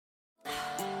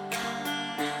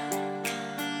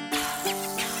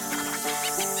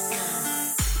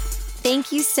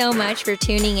Thank you so much for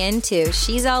tuning in to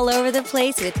She's All Over the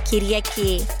Place with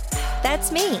Kiriaki. That's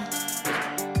me.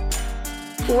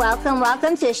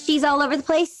 Welcome to She's All Over the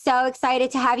Place. So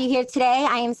excited to have you here today.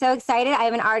 I am so excited. I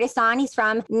have an artist on. He's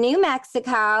from New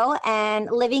Mexico and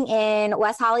living in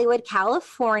West Hollywood,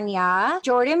 California.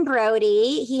 Jordan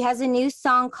Brody. He has a new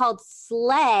song called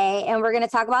Slay, and we're going to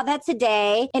talk about that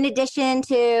today. In addition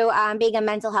to being a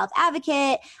mental health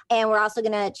advocate, and we're also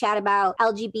going to chat about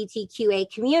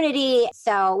LGBTQA community.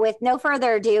 So with no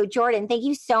further ado, Jordan, thank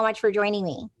you so much for joining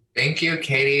me. Thank you,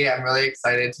 Katie. I'm really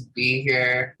excited to be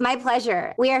here. My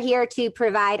pleasure. We are here to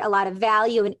provide a lot of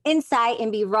value and insight and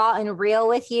be raw and real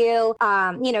with you.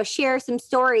 Share some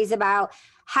stories about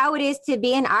how it is to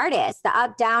be an artist, the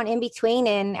up, down, in between,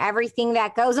 and everything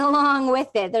that goes along with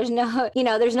it. There's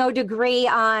no degree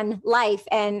on life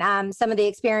and some of the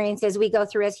experiences we go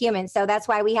through as humans. So that's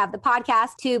why we have the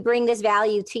podcast, to bring this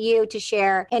value to you to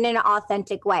share in an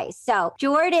authentic way. So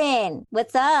Jordan,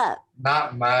 what's up?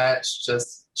 Not much,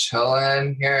 just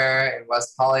chilling here in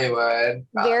West Hollywood.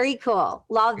 Very cool.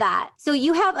 Love that. So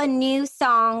you have a new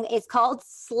song. It's called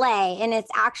Slay, and it's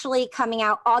actually coming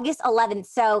out August 11th.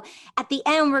 So at the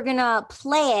end, we're going to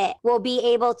play it. We'll be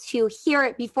able to hear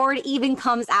it before it even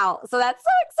comes out. So that's so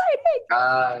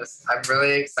exciting. Yes, I'm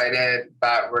really excited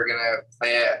that we're going to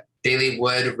play it. Daily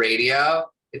Wood Radio.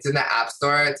 It's in the App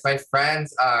Store. It's my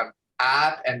friend's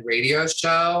app and radio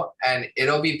show, and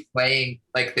it'll be playing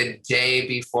like the day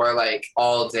before, like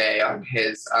all day on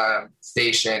his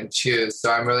station too.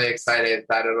 So I'm really excited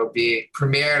that it'll be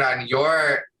premiered on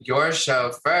your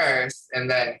show first, and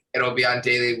then it'll be on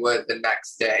Daily Wood the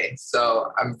next day.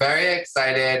 So I'm very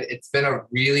excited. It's been a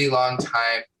really long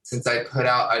time since I put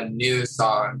out a new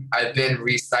song. I've been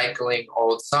recycling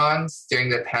old songs during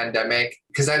the pandemic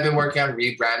because I've been working on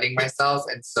rebranding myself.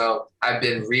 And so I've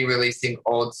been re-releasing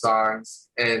old songs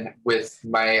and with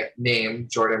my name,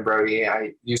 Jordan Brody.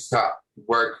 I used to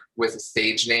work with a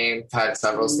stage name. I've had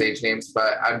several stage names,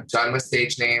 but I'm done with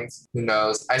stage names. Who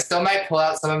knows? I still might pull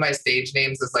out some of my stage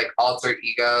names as like alter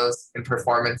egos in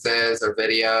performances or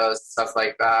videos, stuff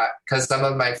like that, because some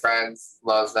of my friends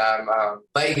love them.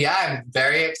 But yeah, I'm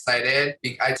very excited.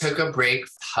 I took a break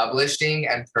publishing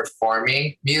and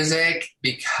performing music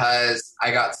because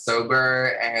I got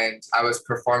sober and I was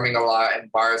performing a lot in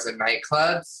bars and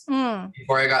nightclubs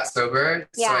before I got sober.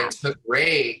 Yeah. So I took a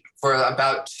break for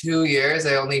about 2 years.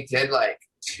 I only did like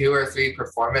 2 or 3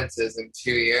 performances in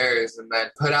 2 years, and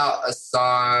then put out a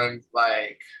song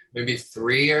like maybe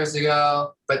 3 years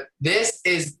ago. But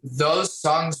those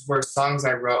songs were songs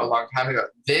I wrote a long time ago.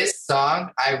 This song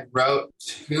I wrote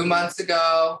 2 months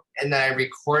ago, and then I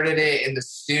recorded it in the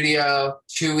studio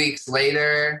 2 weeks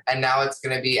later, and now it's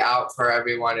going to be out for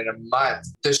everyone in a month.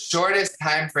 The shortest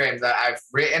time frame that I've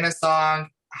written a song,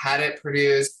 had it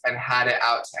produced, and had it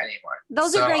out to anyone.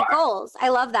 Those are great goals. I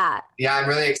love that. Yeah, I'm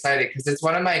really excited because it's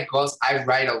one of my goals. I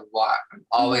write a lot. I'm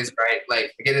always write.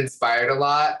 Like, I get inspired a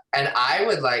lot. And I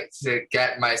would like to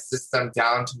get my system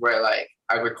down to where like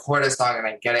I record a song and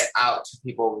I get it out to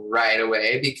people right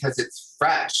away because it's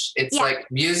fresh. It's like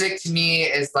music to me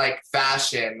is like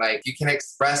fashion. Like you can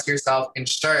express yourself in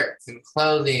shirts and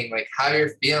clothing, like how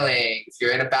you're feeling. If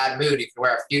you're in a bad mood, you can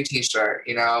wear a few t-shirt,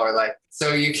 or like,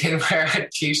 so you can wear a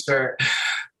t-shirt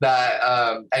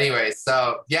that, anyway,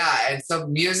 so yeah. And so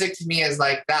music to me is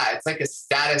like that. It's like a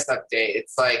status update.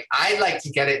 It's like, I like to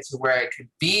get it to where it could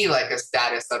be like a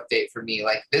status update for me.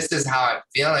 Like, this is how I'm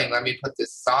feeling. Let me put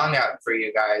this song out for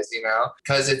you guys,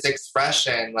 because it's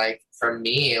expression. Like for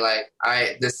me, like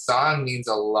this song means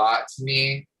a lot to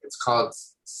me. It's called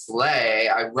Slay.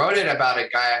 I wrote it about a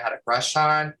guy I had a crush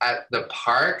on at the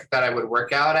park that I would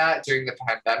work out at during the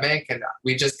pandemic, and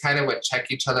we just kind of would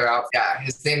check each other out. Yeah,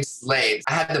 his name's Slade.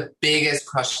 I had the biggest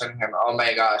crush on him. Oh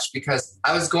my gosh, because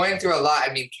I was going through a lot.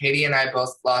 I mean, Katie and I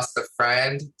both lost a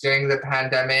friend during the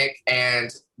pandemic,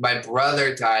 and my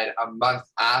brother died a month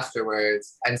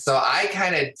afterwards. And so I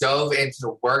kind of dove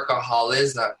into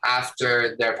workaholism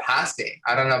after their passing.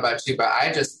 I don't know about you, but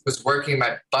I just was working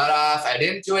my butt off. I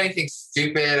didn't do anything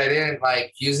stupid. I didn't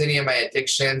like use any of my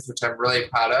addictions, which I'm really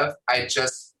proud of. I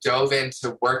just dove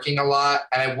into working a lot,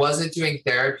 and I wasn't doing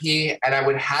therapy, and I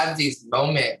would have these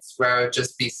moments where I would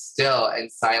just be still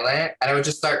and silent, and I would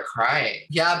just start crying.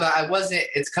 Yeah, but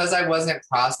it's because I wasn't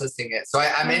processing it. So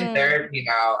I'm in therapy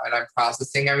now, and I'm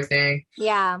processing everything.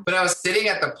 Yeah. But I was sitting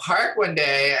at the park one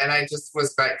day, and I just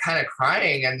was like kind of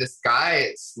crying, and this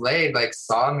guy, Slade, like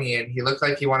saw me, and he looked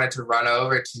like he wanted to run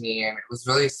over to me, and it was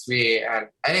really sweet. And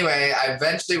anyway, I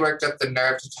eventually worked up the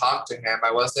nerve to talk to him.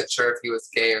 I wasn't sure if he was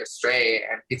gay or straight,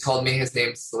 and he told me his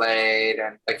name's Slade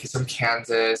and like he's from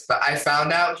Kansas. But I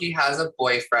found out he has a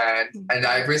boyfriend, and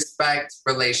I respect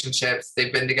relationships.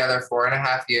 They've been together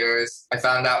 4.5 years. I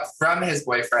found out from his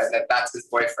boyfriend that that's his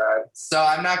boyfriend. So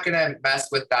I'm not going to mess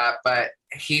with that, but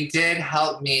he did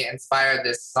help me inspire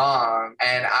this song.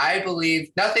 And I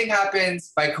believe nothing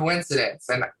happens by coincidence.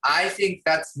 And I think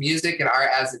that's music and art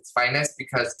as its finest,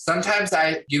 because sometimes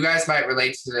you guys might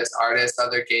relate to this, artist,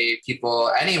 other gay people,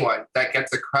 anyone that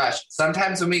gets a crush.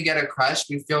 Sometimes when we get a crush,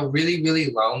 we feel really, really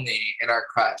lonely in our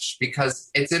crush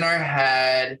because it's in our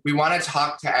head. We want to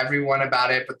talk to everyone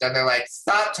about it, but then they're like,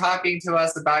 stop talking to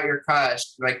us about your crush.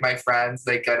 Like my friends,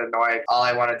 they get annoyed. All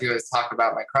I want to do is talk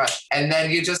about my crush. And then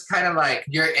you just kind of like,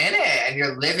 you're in it and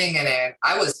you're living in it.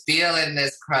 I was feeling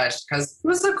this crush because it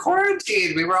was a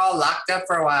quarantine. We were all locked up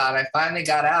for a while, and I finally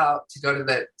got out to go to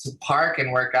the park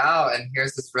and work out. And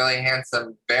here's this really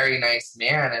handsome, very nice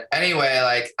man. And anyway,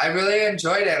 like I really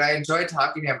enjoyed it. I enjoyed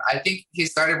talking to him. I think he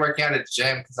started working out at a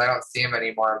gym because I don't see him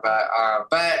anymore. But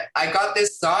I got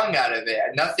this song out of it.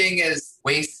 Nothing is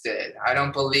wasted. I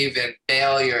don't believe in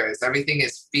failures. Everything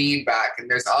is feedback, and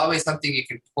there's always something you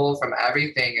can pull from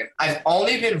everything. And I've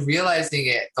only been realizing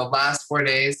it the last 4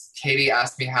 days. Katie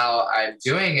asked me how I'm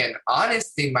doing, and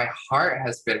honestly, my heart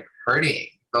has been hurting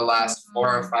the last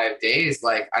 4 or 5 days,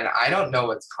 like, and I don't know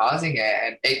what's causing it,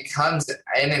 and it comes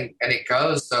in and it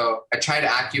goes. So I tried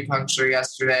acupuncture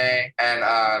yesterday,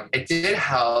 and it did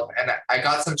help. And I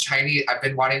got some Chinese. I've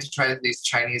been wanting to try these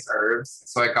Chinese herbs,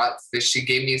 so I got this. She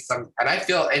gave me some, and I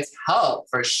feel it's helped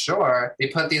for sure. They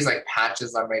put these like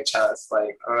patches on my chest,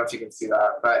 like I don't know if you can see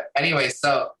that, but anyway,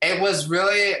 so it was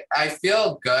really. I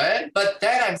feel good, but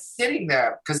then I'm sitting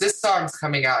there because this song's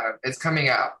coming out. It's coming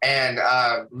out, and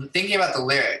thinking about the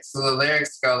lyrics. So the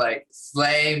lyrics go like,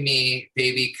 slay me,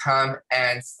 baby, come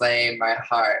and slay my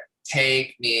heart.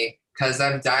 Take me, because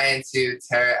I'm dying to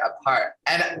tear it apart.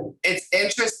 And it's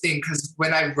interesting because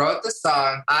when I wrote the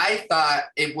song, I thought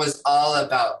it was all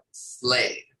about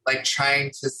Slade, like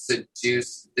trying to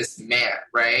seduce this man,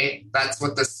 right? That's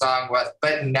what the song was.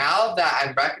 But now that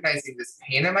I'm recognizing this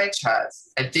pain in my chest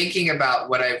and thinking about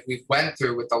what we went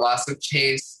through with the loss of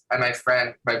Chase and my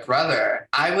friend, my brother,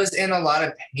 I was in a lot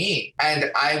of pain,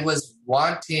 and I was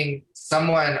wanting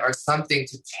someone or something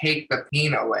to take the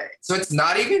pain away. So it's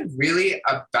not even really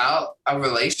about a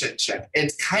relationship.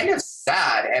 It's kind of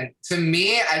sad. And to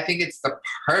me, I think it's the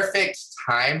perfect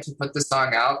time to put the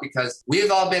song out because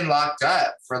we've all been locked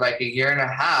up for like 1.5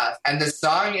 years. And the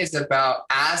song is about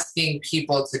asking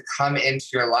people to come into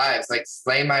your lives, like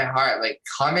slay my heart, like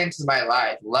come into my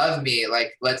life, love me,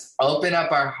 like let's open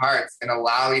up our hearts and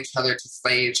allow each other to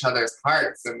slay each other's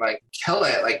hearts and like kill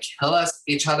it, like kill us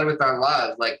each other with our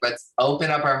love. Like let's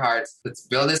open up our hearts, let's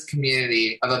build this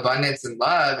community of abundance and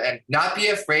love, and not be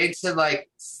afraid to like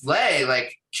slay,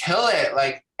 like kill it,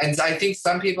 like. And I think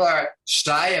some people are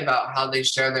shy about how they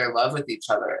share their love with each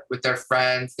other, with their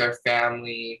friends, their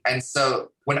family. And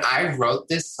so when I wrote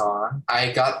this song,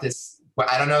 I got this.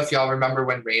 I don't know if y'all remember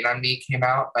when Rain on Me came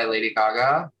out by Lady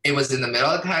Gaga. It was in the middle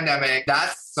of the pandemic.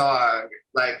 That song,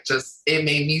 like, just, it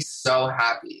made me so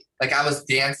happy. Like, I was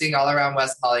dancing all around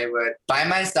West Hollywood by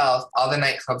myself. All the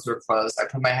nightclubs were closed. I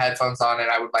put my headphones on and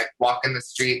I would, like, walk in the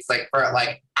streets, like, for,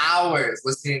 like, hours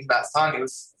listening to that song.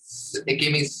 It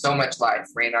gave me so much life,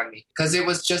 Rain on Me, because it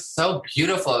was just so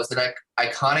beautiful. It was an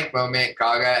iconic moment.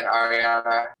 Gaga and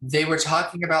Ariana, they were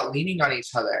talking about leaning on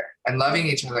each other and loving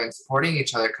each other and supporting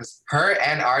each other, because her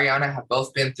and Ariana have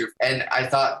both been through. And I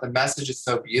thought the message is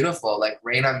so beautiful. Like,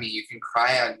 rain on me, you can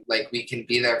cry on me, like we can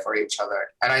be there for each other.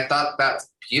 And I thought that's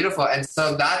beautiful. And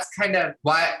so that's kind of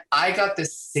why I got the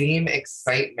same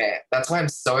excitement. That's why I'm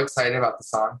so excited about the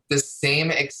song. The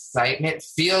same excitement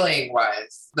feeling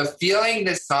wise. The feeling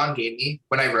this song gave me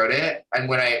when I wrote it and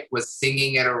when I was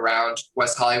singing it around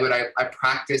West Hollywood, I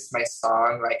practiced my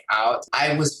song like out.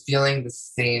 I was feeling the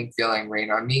same feeling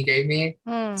Rain on Me gave me.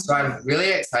 So I'm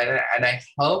really excited, and I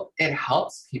hope it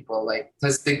helps people, like,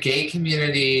 because the gay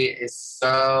community is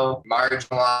so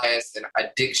marginalized and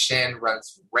addiction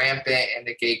runs rampant in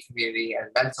the gay community and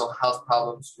mental health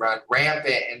problems run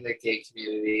rampant in the gay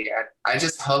community. And I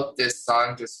just hope this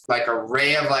song, just like a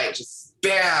ray of light, just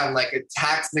bam, like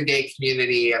attacks the gay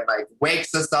community and like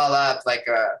wakes us all up, like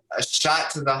a shot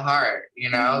to the heart, you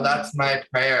know? That's my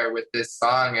prayer with this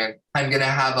song. And I'm going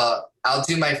to I'll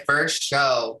do my first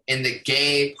show in the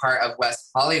gay part of West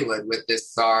Hollywood with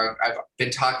this song. I've been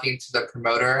talking to the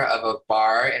promoter of a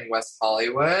bar in West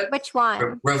Hollywood. Which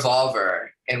one?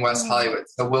 Revolver in West Hollywood.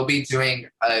 So we'll be doing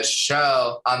a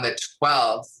show on the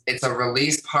 12th. It's a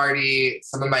release party.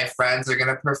 Some of my friends are going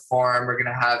to perform. We're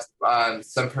going to have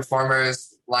some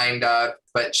performers lined up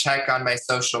but check on my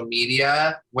social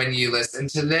media when you listen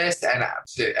to this, and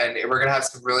we're gonna have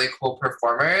some really cool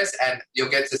performers, and you'll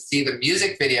get to see the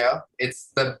music video.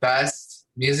 It's the best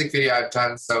music video I've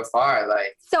done so far.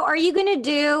 Like, so are you going to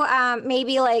do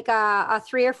maybe like a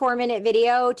 3 or 4 minute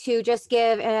video to just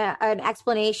give an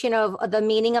explanation of the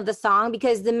meaning of the song?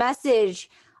 Because the message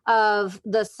of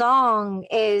the song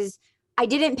is, I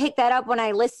didn't pick that up when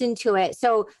I listened to it.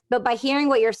 So, but by hearing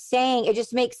what you're saying, it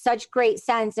just makes such great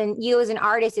sense. And you as an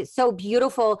artist, it's so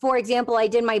beautiful. For example, I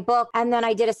did my book and then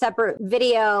I did a separate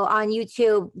video on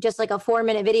YouTube, just like a 4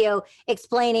 minute video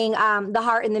explaining the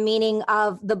heart and the meaning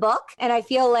of the book. And I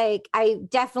feel like I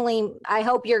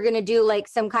hope you're going to do like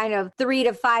some kind of 3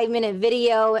 to 5 minute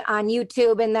video on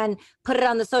YouTube and then put it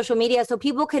on the social media so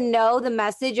people can know the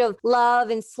message of love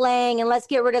and slang, and let's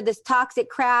get rid of this toxic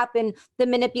crap and the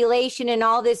manipulation and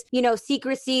all this,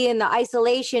 secrecy and the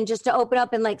isolation, just to open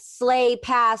up and like slay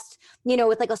past,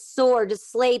 with like a sword,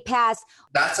 just slay past.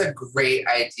 That's a great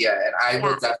idea. And I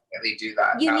will definitely do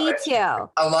that. You need to.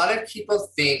 A lot of people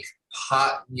think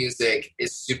pop music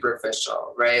is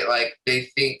superficial, right? Like they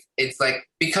think it's like,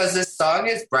 because this song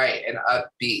is bright and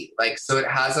upbeat, like, so it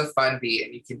has a fun beat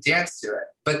and you can dance to it.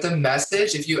 But the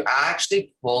message, if you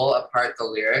actually pull apart the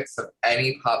lyrics of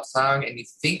any pop song and you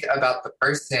think about the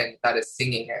person that is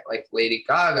singing it, like Lady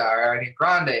Gaga or Ariana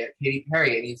Grande or Katy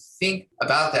Perry, and you think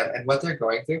about them and what they're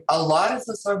going through, a lot of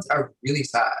the songs are really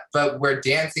sad, but we're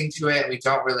dancing to it and we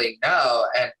don't really know.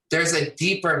 And there's a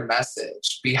deeper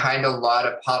message behind a lot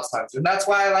of pop songs. And that's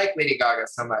why I like Lady Gaga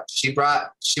so much.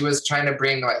 She was trying to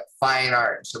bring like fine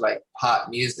art to like pop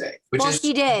music, which is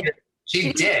she did.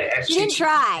 She did. And she didn't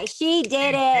try. She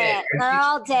did it.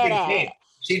 Girl did it.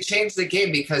 She changed the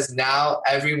game because now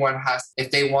everyone has,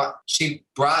 if they want, she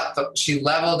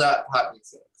leveled up pop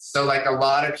music. So like a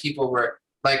lot of people were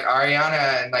like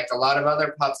Ariana and like a lot of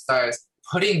other pop stars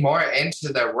putting more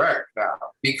into their work now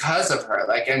because of her.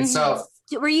 Like, and so.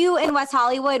 Were you in West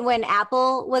Hollywood when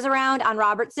Apple was around on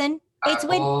Robertson? It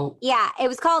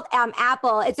was called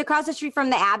Apple. It's across the street from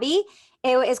the Abbey.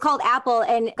 It's called Apple,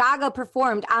 and Gaga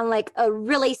performed on like a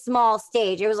really small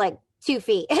stage. It was like 2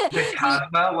 feet.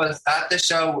 Was that the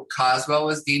show Cosmo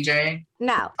was DJing?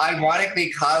 No.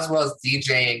 Ironically, Cosmo's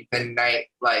DJing the night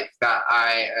like that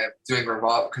I am doing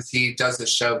Revolt because he does the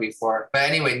show before. But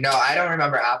anyway, no, I don't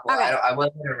remember Apple. Okay. I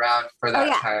wasn't around for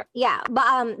that time. Yeah,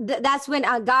 but that's when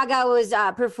Gaga was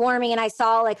performing, and I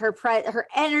saw like her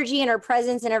energy and her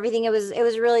presence and everything. It was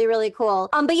really, really cool.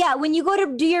 But yeah, when you go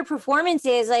to do your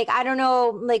performances, like I don't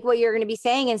know like what you're going to be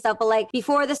saying and stuff, but like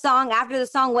before the song, after the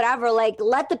song, whatever, like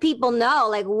let the people know,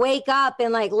 like wake up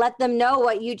and like let them know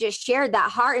what you just shared,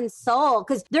 that heart and soul.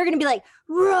 Because they're going to be like,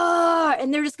 roar,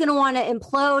 and they're just going to want to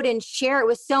implode and share it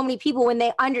with so many people when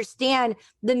they understand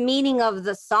the meaning of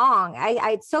the song.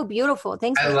 It's so beautiful.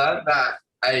 Thanks. I love that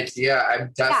idea.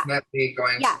 I'm definitely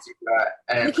going to do that.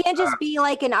 And you can't just be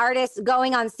like an artist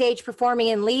going on stage performing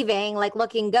and leaving like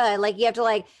looking good. Like you have to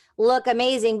like look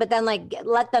amazing, but then like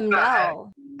let them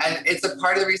know. And it's a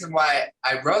part of the reason why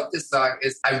I wrote this song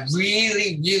is I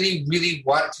really, really, really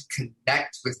want to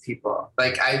connect with people.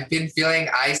 Like I've been feeling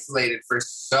isolated for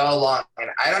so long. And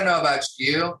I don't know about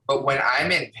you, but when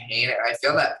I'm in pain and I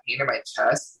feel that pain in my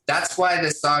chest, that's why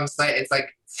this song's like, it's like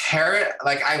terror.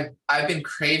 Like I've been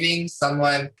craving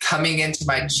someone coming into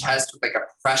my chest with like a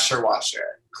pressure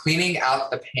washer, cleaning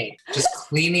out the pain, just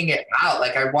cleaning it out.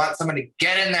 Like I want someone to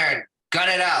get in there and gut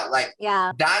it out. Like,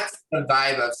 that's the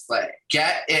vibe of Slay.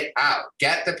 Get it out.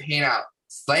 Get the pain out.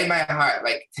 Slay my heart.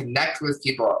 Like, connect with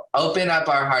people. Open up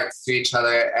our hearts to each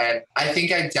other. And I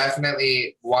think I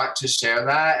definitely want to share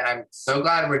that. And I'm so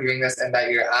glad we're doing this and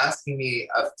that you're asking me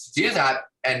to do that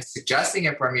and suggesting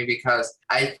it for me, because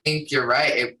I think you're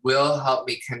right. It will help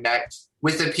me connect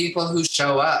with the people who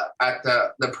show up at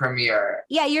the premiere.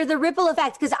 Yeah, you're the ripple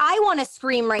effect. Because I want to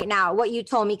scream right now what you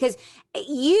told me. Because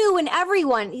you and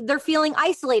everyone, they're feeling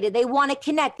isolated. They want to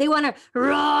connect. They want to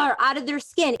roar out of their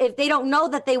skin. If they don't know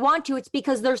that they want to, it's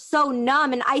because they're so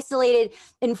numb and isolated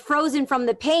and frozen from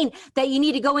the pain that you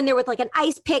need to go in there with like an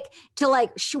ice pick to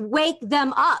like wake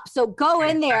them up. So go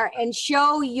in there and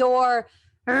show your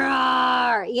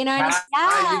roar, you know what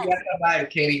I mean? You get the vibe,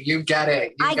 Katie. You get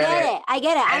it. I get it. I'm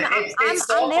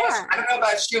there. I don't know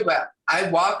about you, but I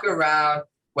walk around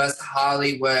West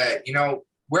Hollywood, you know,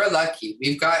 we're lucky.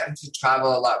 We've gotten to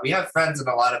travel a lot. We have friends in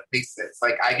a lot of places.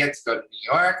 Like I get to go to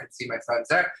New York and see my friends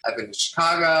there. I've been to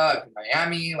Chicago, I've been to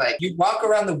Miami. Like you walk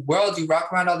around the world, you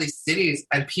walk around all these cities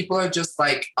and people are just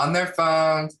like on their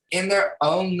phones in their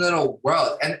own little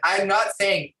world. And I'm not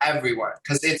saying everyone,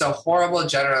 because it's a horrible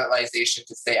generalization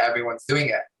to say everyone's doing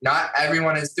it. Not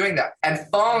everyone is doing that. And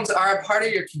phones are a part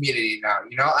of your community now.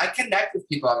 You know, I connect with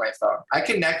people on my phone. I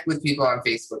connect with people on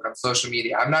Facebook, on social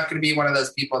media. I'm not going to be one of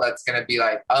those people that's going to be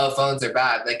like, oh, phones are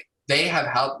bad. Like they have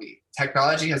helped me.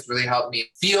 Technology has really helped me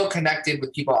feel connected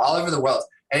with people all over the world.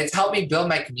 And it's helped me build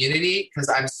my community because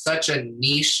I'm such a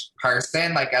niche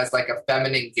person, like as like a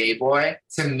feminine gay boy,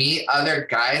 to meet other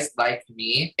guys like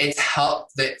me. It's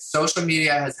helped that social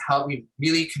media has helped me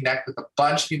really connect with a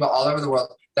bunch of people all over the world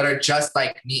that are just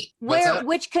like me.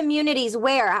 Which communities?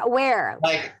 Where?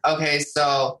 Like, okay,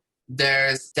 so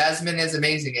there's Desmond is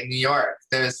amazing in New York.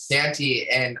 There's Santi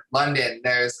in London.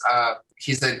 There's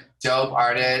he's a dope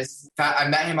artist. In fact, I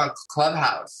met him on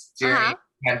Clubhouse during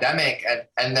pandemic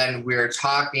and then we were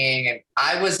talking and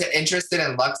I was interested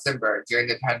in Luxembourg during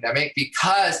the pandemic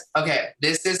because, okay,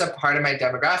 this is a part of my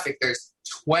demographic. There's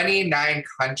 29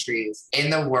 countries in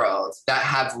the world that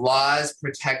have laws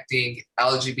protecting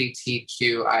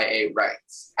LGBTQIA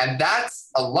rights. And that's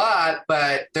a lot,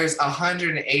 but there's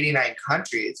 189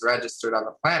 countries registered on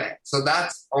the planet. So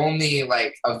that's only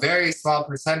like a very small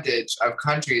percentage of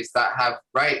countries that have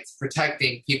rights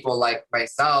protecting people like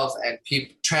myself and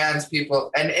trans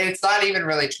people. And it's not even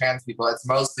really trans people. It's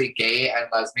mostly gay and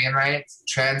lesbian rights.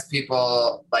 Trans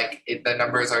people, like the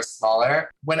numbers are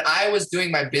smaller. When I was doing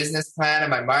my business plan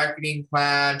and my marketing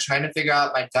plan, trying to figure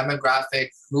out my demographic,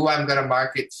 who I'm going to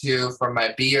market to for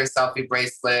my Be Your Selfie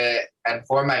bracelet and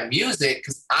for my music,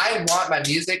 because I want my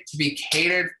music to be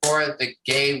catered for the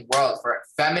gay world, for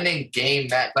feminine gay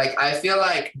men. Like, I feel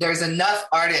like there's enough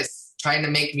artists trying to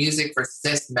make music for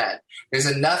cis men. There's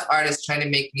enough artists trying to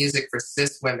make music for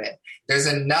cis women. There's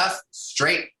enough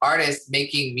straight artists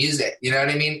making music. You know what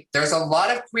I mean? There's a lot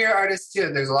of queer artists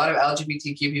too. There's a lot of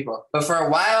LGBTQ people. But for a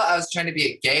while, I was trying to be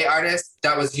a gay artist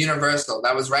that was universal,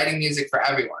 that was writing music for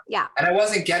everyone. Yeah. And I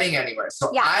wasn't getting anywhere.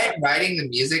 So I'm writing the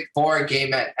music for gay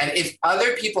men. And if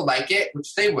other people like it,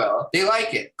 which they will, they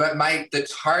like it. But the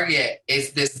target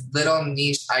is this little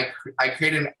niche. I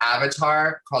created an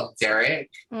avatar called Derek.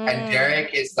 And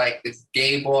Derek is like this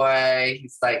gay boy.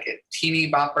 He's like a teeny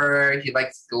bopper. He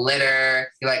likes glitter.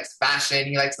 He likes fashion.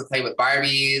 He likes to play with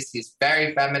Barbies. He's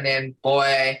very feminine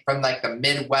boy from like the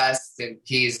Midwest, and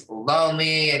he's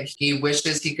lonely and he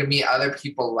wishes he could meet other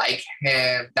people like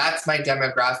him. That's my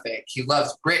demographic. He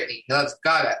loves Britney. He loves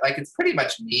Gaga. Like, it's pretty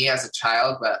much me as a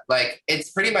child, but like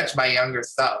it's pretty much my younger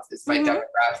self. It's my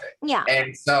demographic. Yeah.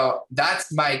 And so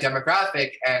that's my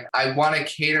demographic, and I want to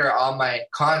cater all my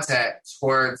content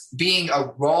towards being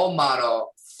a role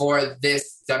model for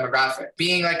this demographic,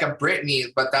 being like a Britney,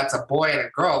 but that's a boy and a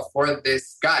girl for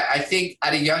this guy. I think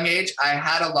at a young age, I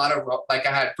had a lot of, like,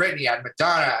 I had Britney, I had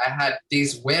Madonna, I had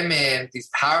these women, these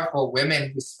powerful women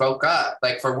who spoke up,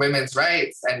 like, for women's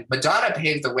rights. And Madonna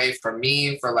paved the way for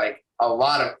me, for like a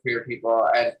lot of queer people.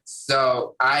 And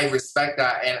so I respect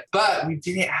that. But we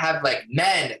didn't have like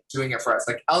men doing it for us.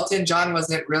 Like Elton John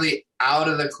wasn't really out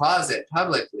of the closet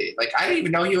publicly. Like, I didn't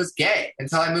even know he was gay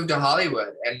until I moved to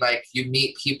Hollywood, and like you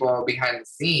meet people behind the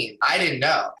scenes. I didn't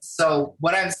know. So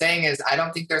what I'm saying is, I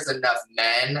don't think there's enough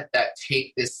men that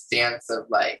take this stance of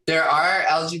like, there are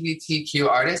LGBTQ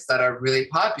artists that are really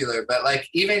popular, but like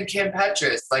even Kim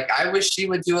Petras, like I wish she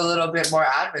would do a little bit more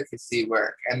advocacy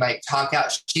work and like talk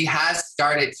out. She has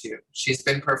started to. She's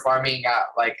been performing at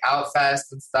like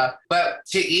Outfest and stuff, but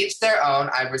to each their own.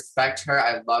 I respect her.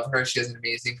 I love her. She has an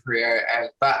amazing career.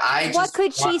 What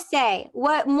could she say?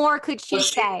 What more could she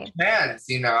say? She's trans,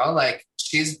 you know, like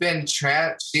she's been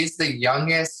trans. She's the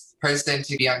youngest person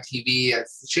to be on TV.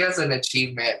 She has an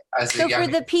achievement as a young. So for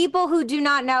the people who do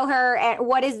not know her,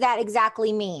 what does that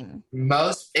exactly mean?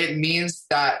 It means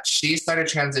that she started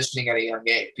transitioning at a young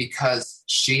age because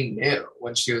she knew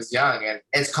when she was young. And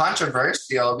it's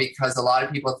controversial because a lot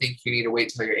of people think you need to wait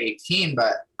till you're 18.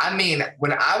 But I mean,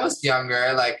 when I was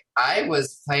younger, like I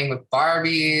was playing with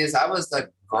Barbies. I was a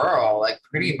girl, like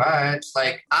pretty much.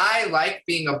 Like I like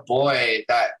being a boy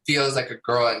that feels like a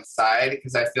girl inside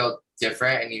because I feel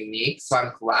different and unique. So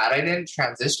I'm glad I didn't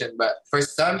transition. But for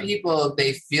some people,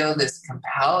 they feel this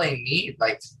compelling need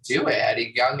like to do it at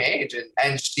a young age.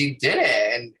 And she did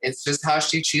it. And it's just how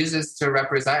she chooses to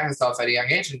represent herself at a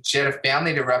young age. And she had a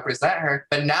family to represent her.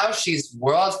 But now she's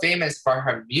world famous for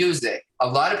her music. A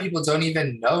lot of people don't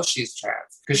even know she's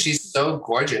trans because she's so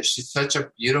gorgeous. She's such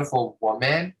a beautiful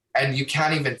woman. and you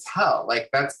can't even tell. Like,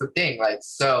 that's the thing. Like,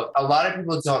 so a lot of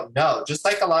people don't know, just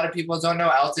like a lot of people don't know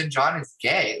Elton John is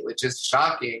gay, which is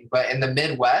shocking. But in the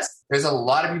Midwest, there's a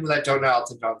lot of people that don't know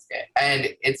Elton John's gay.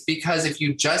 And it's because if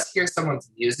you just hear someone's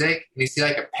music and you see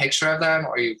like a picture of them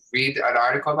or you read an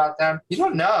article about them, you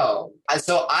don't know.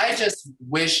 So I just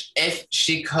wish if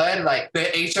she could, like, the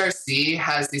HRC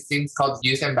has these things called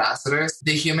Youth Ambassadors,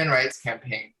 the Human Rights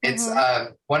Campaign. It's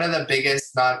one of the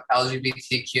biggest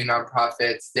non-LGBTQ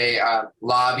nonprofits. They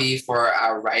lobby for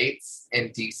our rights in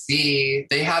DC.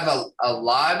 They have a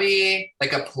lobby,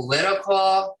 like a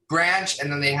political branch,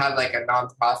 and then they have like a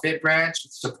nonprofit branch.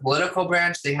 It's the political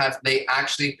branch. They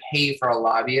actually pay for a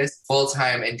lobbyist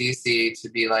full-time in DC to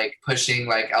be like pushing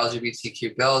like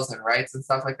LGBTQ bills and rights and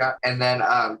stuff like that. And then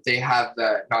they have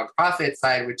the nonprofit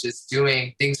side, which is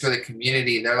doing things for the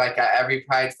community. They're like at every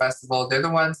Pride festival. They're the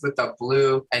ones with the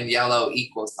blue and yellow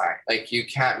equal sign. Like, you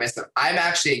can't miss them. I'm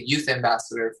actually a youth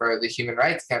ambassador for the Human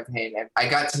Rights Campaign, and I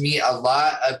got to meet a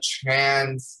lot of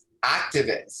trans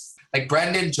activists. Like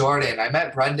Brendan Jordan. I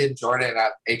met Brendan Jordan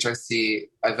at HRC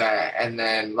event, and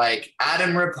then like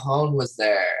Adam Rapone was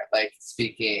there, like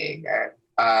speaking,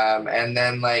 and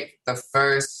then like the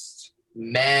first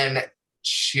men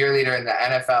cheerleader in the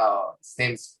NFL. His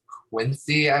name's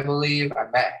Quincy, I believe. I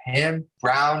met him.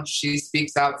 Brown, she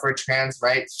speaks out for trans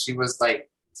rights. She was like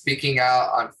speaking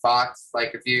out on Fox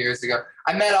like a few years ago.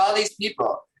 I met all these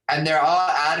people, and they're all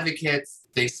advocates.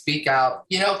 They speak out.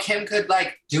 You know, Kim could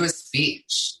like do a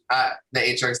speech at the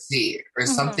HRC or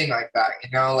something like that. You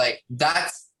know, like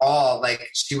that's all like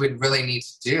she would really need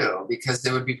to do, because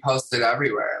they would be posted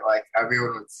everywhere. Like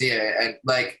everyone would see it. And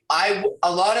like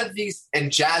a lot of these,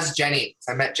 and Jazz Jennings,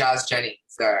 I met Jazz Jennings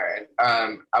there.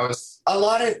 I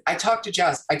talked to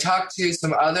Jazz. I talked to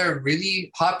some other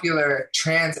really popular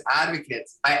trans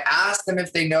advocates. I asked them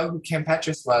if they know who Kim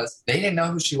Petras was. They didn't know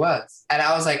who she was. And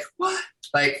I was like, what?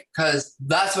 Like, because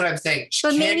that's what I'm saying.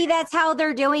 But maybe that's how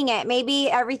they're doing it.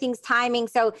 Maybe everything's timing.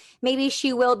 So maybe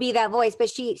she will be that voice, but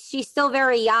she's still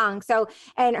very young. So,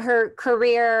 and her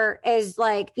career is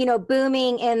like, you know,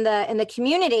 booming in the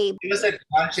community. It was a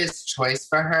conscious choice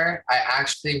for her. I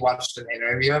actually watched an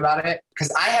interview about it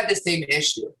because I had the same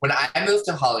issue. When I moved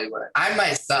to Hollywood, I'm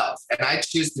myself and I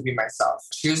choose to be myself.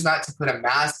 Choose not to put a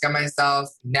mask on myself.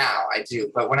 Now I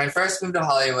do. But when I first moved to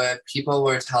Hollywood, people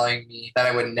were telling me that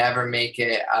I would never make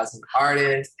it as an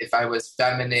artist if I was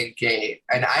feminine, gay.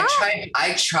 And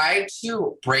I tried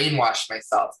to brainwash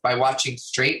myself by watching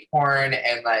straight porn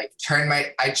and like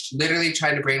literally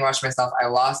tried to brainwash myself. I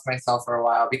lost myself for a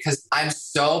while because I'm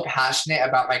so passionate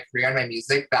about my career and my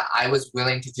music that I was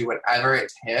willing to do whatever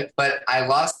it took, but I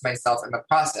lost myself in the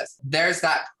process. There's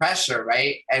that pressure,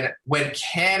 right? And when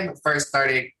Kim first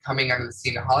started coming onto the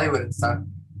scene in Hollywood and stuff,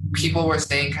 people were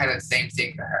saying kind of the same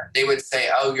thing to her. They would say,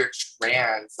 oh, you're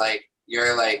trans, like,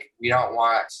 you're like, we don't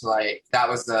want to, like, that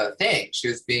was the thing. She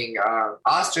was being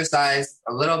ostracized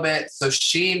a little bit. So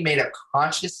she made a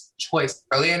conscious choice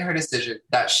early in her decision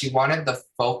that she wanted the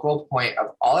focal point of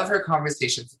all of her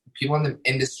conversations with people in the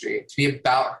industry to be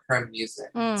about her music.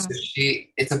 So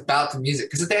it's about the music.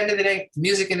 Because at the end of the day, the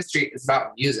music industry is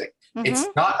about music. It's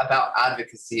not about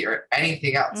advocacy or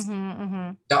anything else.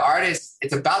 The artist,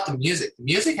 it's about the music. The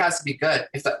music has to be good.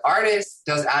 If the artist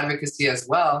does advocacy as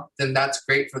well, then that's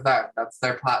great for them. That's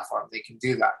their platform. They can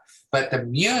do that. But the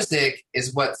music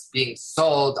is what's being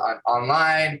sold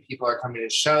online. People are coming to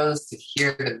shows to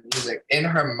hear the music. In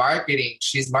her marketing,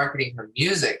 she's marketing her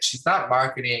music. She's not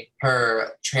marketing her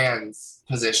trans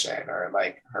position or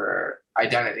like her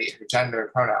identity, her gender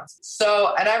pronouns.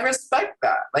 So, and I respect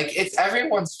that. Like, it's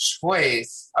everyone's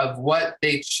choice of what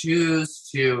they choose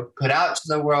to put out to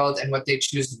the world and what they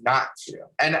choose not to.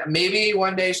 And maybe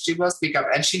one day she will speak up,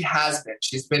 and she has been.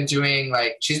 She's been doing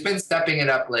she's been stepping it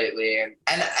up lately.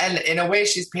 And in a way,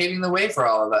 she's paving the way for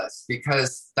all of us,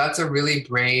 because that's a really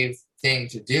brave thing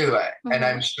to do. And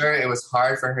I'm sure it was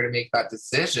hard for her to make that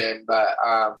decision, but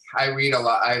I read a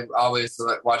lot. I always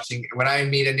watching, when I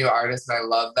meet a new artist and I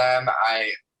love them, I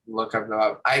look them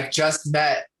up. I just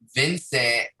met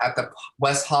Vincent at the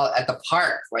at the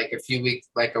park like a week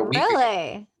ago.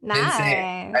 Really?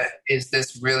 Nice. Vincent is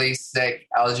this really sick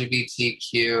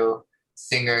LGBTQ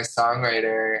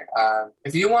singer-songwriter.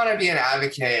 If you want to be an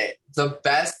advocate, the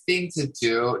best thing to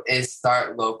do is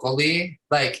start locally,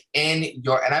 like and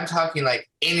I'm talking like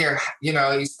in your,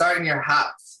 you start in your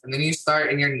house, and then you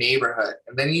start in your neighborhood,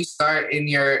 and then you start in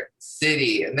your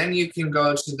city, and then you can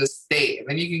go to the state, and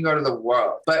then you can go to the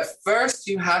world. But first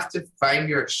you have to find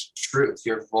your truth,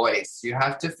 your voice. You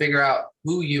have to figure out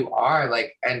who you are,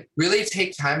 and really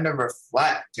take time to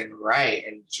reflect and write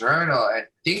and journal and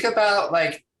think about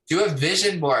do a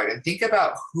vision board and think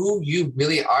about who you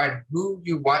really are and who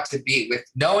you want to be with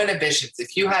no inhibitions.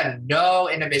 If you had no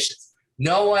inhibitions,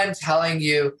 no one telling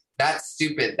you that's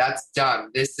stupid, that's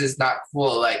dumb, this is not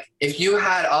cool. Like if you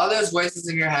had all those voices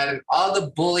in your head and all the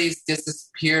bullies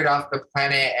disappeared off the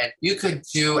planet and you could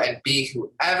do and be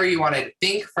whoever you wanted,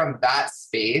 think from that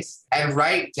space and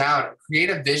write down, create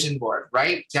a vision board,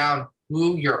 write down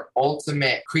who your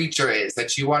ultimate creature is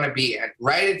that you want to be and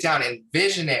write it down,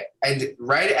 envision it and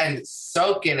write it and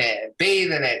soak in it, and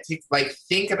bathe in it,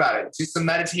 think about it, do some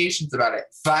meditations about it.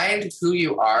 Find who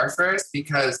you are first,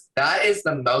 because that is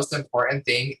the most important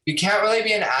thing. You can't really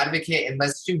be an advocate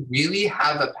unless you really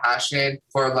have a passion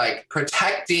for like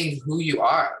protecting who you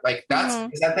are. Like that's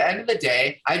because at the end of the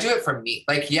day, I do it for me.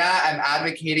 Like, yeah, I'm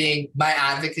advocating, my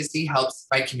advocacy helps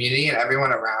my community and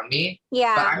everyone around me.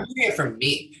 Yeah. But I'm doing it for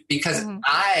me because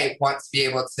I want to be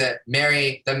able to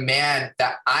marry the man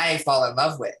that I fall in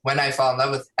love with when I fall in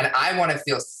love with, and I want to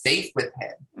feel safe with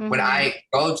him. When I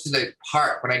go to the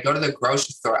park, when I go to the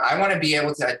grocery store, I want to be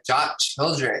able to adopt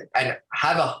children and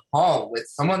have a home with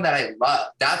someone that I love.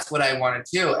 That's what I want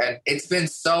to do. And it's been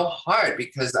so hard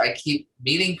because I keep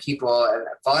meeting people and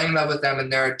falling in love with them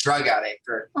and they're a drug addict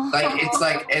or it's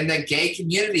like in the gay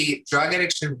community, drug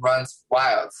addiction runs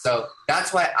wild. So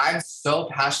that's why I'm so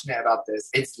passionate about this.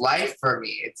 It's life for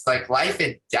me. It's like life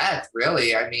and death,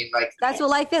 really. I mean, like that's what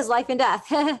life is, life and death.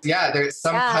 Yeah, there's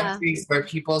some countries where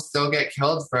people still get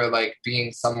killed for like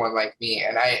being someone like me.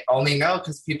 And I only know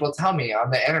because people tell me on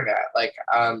the internet, like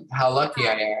how lucky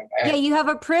I am. And you have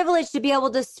a privilege to be able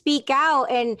to speak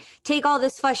out and take all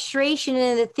this frustration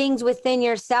and the things within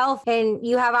yourself, and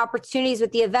you have opportunities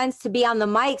with the events to be on the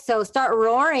mic. So start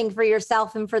roaring for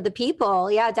yourself and for the people.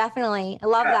 Yeah, definitely. I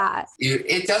love that. You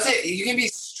can be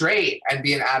straight and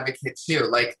be an advocate too.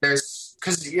 Like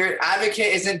because your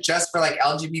advocate isn't just for like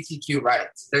LGBTQ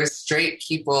rights. There's straight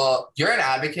people. You're an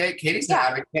advocate. Katie's an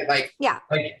advocate. Like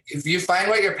if you find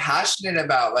what you're passionate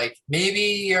about, like maybe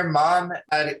your mom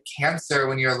had cancer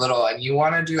when you were little and you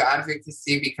want to do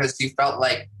advocacy because you felt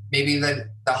like maybe the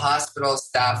hospital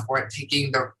staff weren't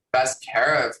taking the best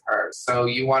care of her. So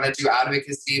you want to do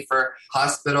advocacy for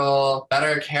hospital,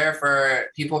 better care for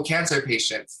cancer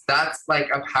patients. That's like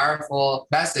a powerful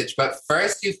message. But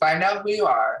first you find out who you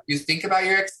are, you think about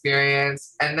your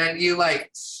experience, and then you like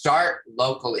start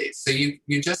locally. So you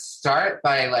just start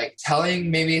by like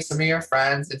telling maybe some of your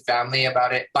friends and family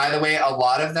about it. By the way, a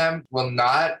lot of them will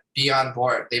not be on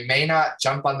board. They may not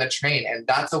jump on the train, and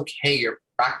that's okay. You're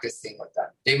practicing with them.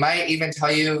 They might even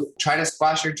tell you, try to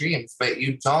squash your dreams, but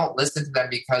you don't listen to them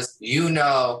because you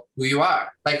know who you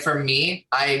are. Like for me,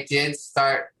 I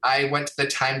went to the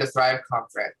Time to Thrive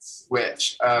conference,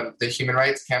 which the Human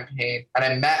Rights Campaign, and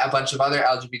I met a bunch of other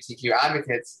LGBTQ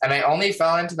advocates. And I only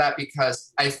fell into that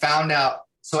because I found out,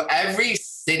 so every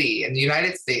city in the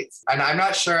United States, and I'm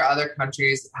not sure other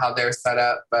countries how they're set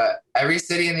up, but every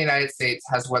city in the United States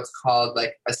has what's called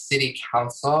like a city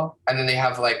council. And then they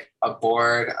have like a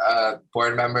board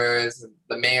members, and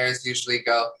the mayors usually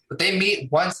go, but they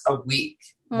meet once a week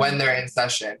when they're in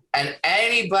session. And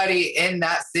anybody in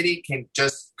that city can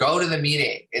just go to the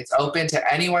meeting. It's open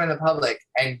to anyone in the public,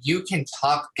 and you can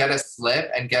talk, get a slip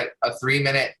and get a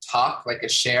 3-minute talk, like a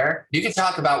share. You can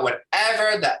talk about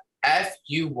whatever the F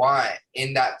you want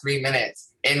in that 3 minutes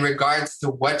in regards to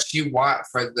what you want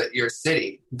for your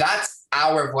city. That's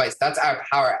our voice. That's our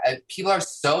power. And people are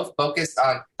so focused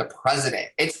on the president.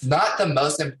 It's not the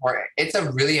most important. It's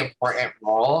a really important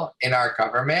role in our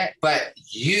government, but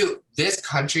this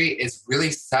country is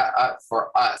really set up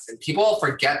for us. And people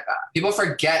forget that. People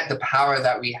forget the power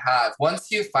that we have.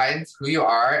 Once you find who you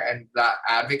are and that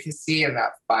advocacy and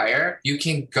that fire, you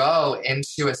can go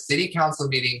into a city council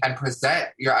meeting and present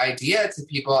your idea to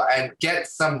people and get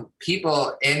some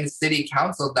people in city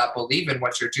council that believe in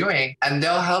what you're doing, and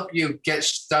they'll help you get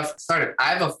stuff started. I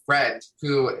have a friend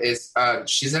who is,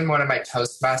 she's in one of my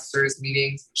Toastmasters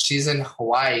meetings. She's in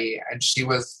Hawaii, and she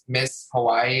was Miss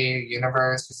Hawaii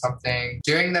Universe or something.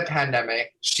 During the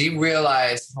pandemic, she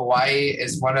realized Hawaii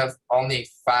is one of only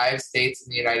 5 states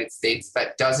in the United States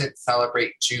that doesn't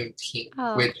celebrate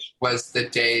Juneteenth, which was the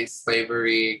day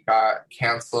slavery got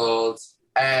canceled.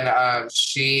 And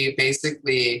she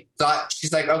basically thought,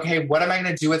 she's like, okay, what am I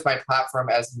going to do with my platform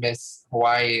as Miss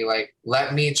Hawaii? Like,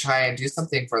 let me try and do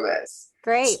something for this.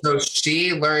 Great. So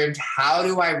she learned, how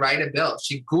do I write a bill?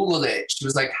 She Googled it. She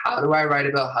was like, how do I write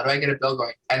a bill? How do I get a bill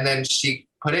going? And then she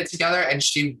put it together, and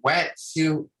she went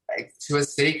to a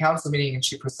city council meeting, and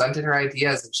she presented her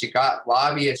ideas, and she got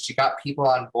lobbyists, she got people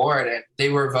on board, and they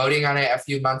were voting on it a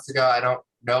few months ago. I don't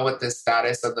know what the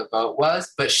status of the vote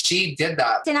was, but she did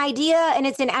that. It's an idea and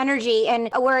it's an energy, and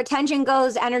where attention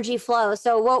goes, energy flows.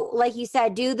 So what, like you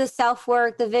said, do the self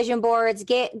work, the vision boards,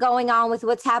 get going on with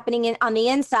what's happening on the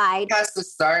inside. It has to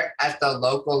start at the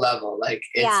local level. Like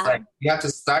it's like you have to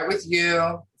start with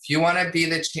you. If you want to be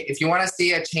if you want to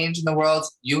see a change in the world,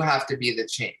 you have to be the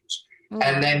change.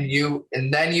 And then you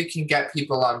can get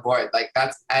people on board. Like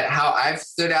that's how I've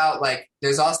stood out. Like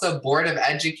there's also board of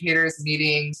educators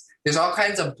meetings. There's all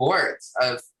kinds of boards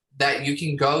that you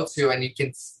can go to and you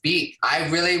can speak. I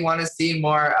really want to see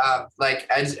more like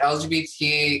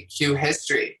LGBTQ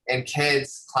history in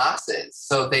kids' classes,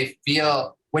 so they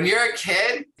feel. When you're a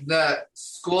kid, the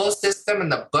school system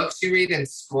and the books you read in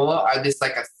school are this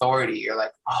like authority. You're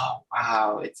like, oh,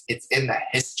 wow, it's in the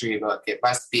history book. It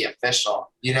must be official.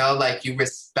 You know, like you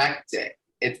respect it.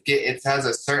 It has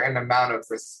a certain amount of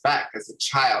respect as a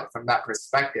child from that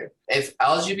perspective. If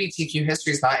LGBTQ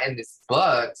history is not in this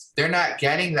book, they're not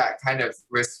getting that kind of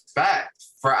respect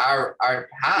for our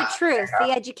past. The truth,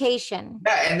 the education.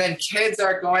 Yeah, and then kids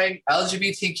are going,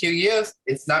 LGBTQ youth,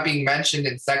 it's not being mentioned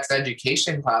in sex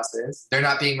education classes. They're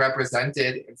not being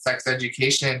represented in sex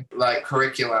education like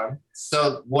curriculum.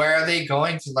 So where are they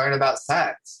going to learn about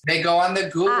sex? They go on the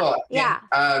Google,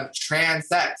 trans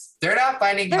sex. They're not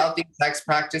finding healthy sex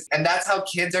practice. And that's how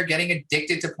kids are getting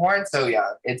addicted to porn so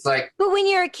young. It's like. But when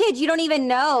you're a kid, you don't even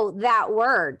know that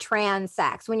word, trans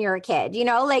sex, when you're a kid, you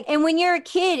know, like, and when you're a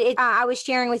kid, I was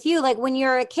sharing with you, like when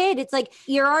you're a kid, it's like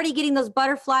you're already getting those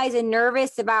butterflies and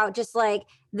nervous about just like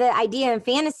the idea and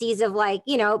fantasies of like,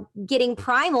 you know, getting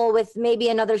primal with maybe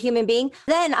another human being.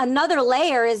 Then another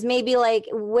layer is maybe like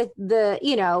with the,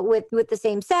 you know, with the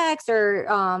same sex or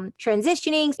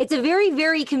transitioning. It's a very,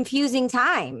 very confusing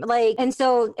time. Like, and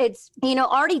so it's, you know,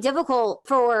 already difficult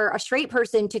for a straight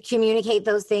person to communicate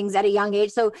those things at a young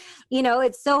age. So, you know,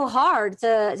 it's so hard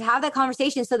to have that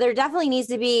conversation. So there definitely needs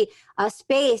to be a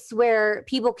space where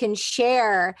people can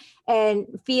share and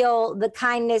feel the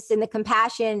kindness and the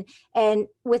compassion and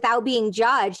without being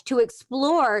judged to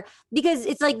explore, because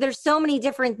it's like there's so many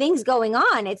different things going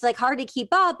on. It's like hard to keep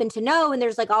up and to know, and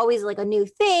there's like always like a new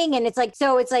thing, and it's like,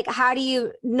 so it's like, how do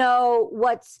you know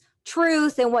what's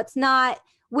truth and what's not?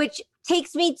 Which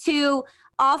takes me to,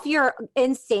 off your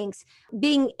instincts,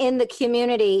 being in the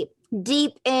community,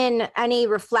 deep in any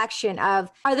reflection of,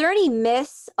 are there any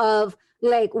myths of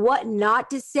like what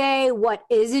not to say, what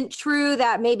isn't true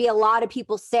that maybe a lot of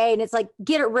people say, and it's like,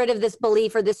 get rid of this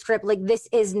belief or this script, like this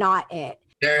is not it?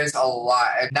 There's a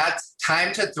lot. And that's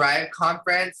Time to Thrive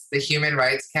Conference, the Human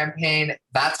Rights Campaign.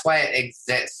 That's why it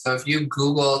exists. So if you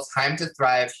Google Time to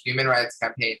Thrive Human Rights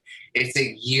Campaign, it's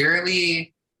a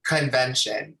yearly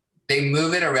convention. They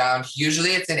move it around.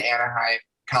 Usually it's in Anaheim,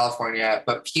 California,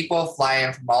 but people fly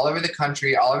in from all over the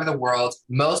country, all over the world.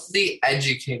 Mostly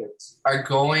educators are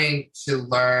going to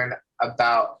learn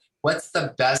about what's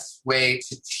the best way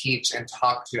to teach and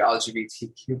talk to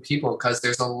LGBTQ people, because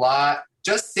there's a lot.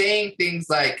 Just saying things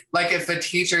like if a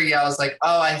teacher yells like,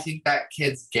 oh, I think that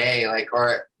kid's gay,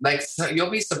 so you'll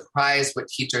be surprised what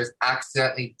teachers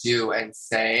accidentally do and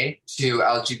say to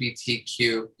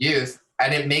LGBTQ youth.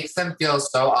 And it makes them feel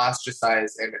so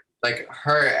ostracized and like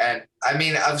hurt. And I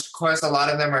mean, of course, a lot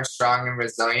of them are strong and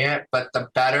resilient, but the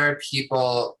better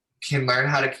people can learn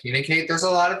how to communicate, there's a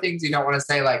lot of things you don't want to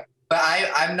say, like, but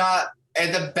I'm not.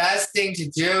 And the best thing to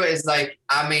do is like,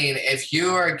 I mean, if you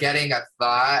are getting a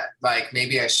thought, like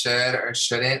maybe I should or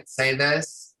shouldn't say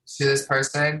this to this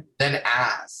person, then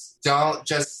ask. Don't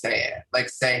just say it. Like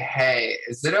say, hey,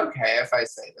 is it okay if I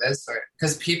say this? Or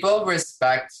because people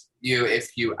respect you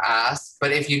if you ask,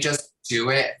 but if you just do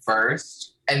it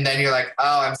first and then you're like,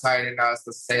 oh, I'm sorry, I didn't know I was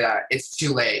supposed to say that. It's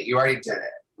too late. You already did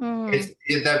it.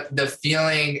 The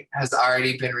feeling has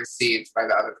already been received by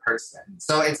the other person.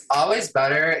 So it's always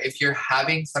better if you're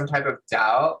having some type of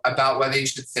doubt about whether you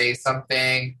should say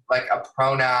something like a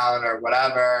pronoun or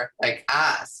whatever, like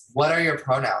ask, what are your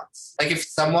pronouns? Like if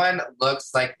someone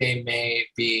looks like they may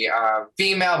be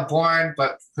female born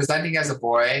but presenting as a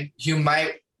boy, you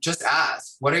might just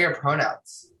ask, what are your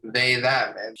pronouns? They,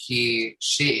 them, and he,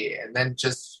 she, and then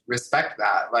just respect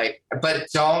that. Like, but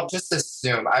don't just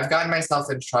assume. I've gotten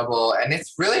myself in trouble and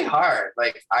it's really hard.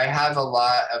 Like I have a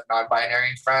lot of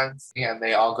non-binary friends and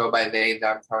they all go by they,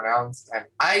 them pronouns. And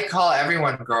I call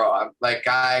everyone girl. I'm like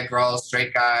guy, girl,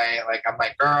 straight guy. Like I'm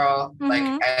like girl, like,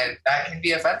 and that can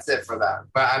be offensive for them.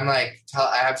 But I'm like,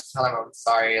 I have to tell them I'm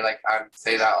sorry. Like I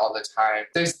say that all the time.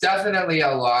 There's definitely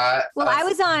a lot. Well, I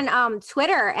was on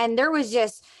Twitter and there was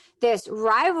just this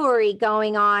rivalry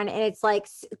going on, and it's like,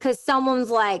 because someone's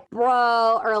like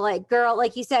bro or like girl,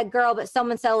 like you said girl, but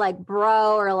someone said like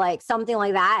bro or like something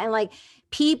like that, and like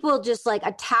people just like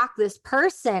attack this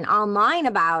person online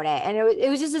about it. And it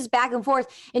was just this back and forth.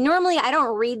 And normally I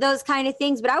don't read those kind of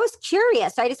things, but I was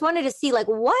curious. So I just wanted to see like,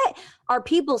 what are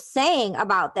people saying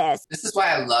about this? This is why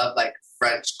I love like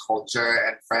French culture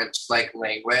and French like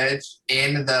language.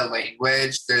 In the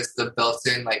language, there's the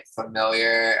built-in like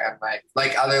familiar, and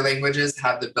like other languages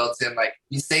have the built-in like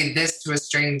you say this to a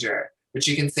stranger, but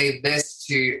you can say this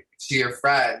to your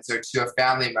friends or to a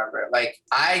family member. Like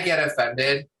I get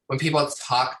offended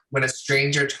when a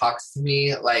stranger talks to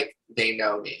me like they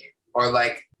know me, or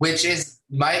like, which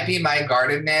might be my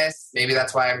guardedness. Maybe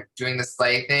that's why I'm doing the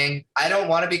slay thing. I don't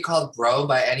want to be called bro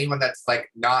by anyone that's like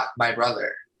not my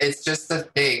brother. It's just a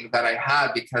thing that I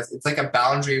have because it's like a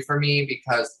boundary for me,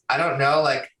 because I don't know,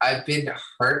 like I've been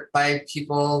hurt by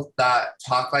people that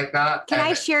talk like that. Can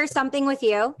I share something with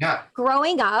you? Yeah.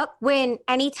 Growing up, when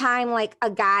anytime like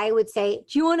a guy would say,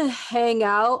 do you want to hang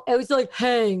out? It was like,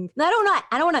 hang. I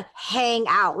don't want to hang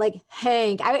out, like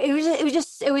hang. It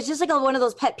was just like one of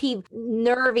those pet peeve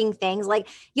nerving things. Like,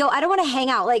 yo, I don't want to hang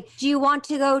out. Like, do you want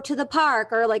to go to the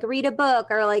park or like read a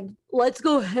book or like, let's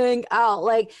go hang out?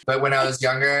 Like, but when I was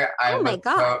younger,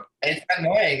 it's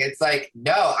annoying. It's like,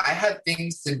 no, I have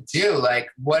things to do. Like,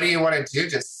 what do you want to do?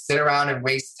 Just sit around and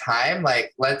waste time?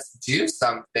 Like, let's do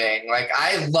something. Like,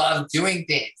 I love doing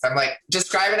things. I'm like,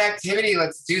 describe an activity.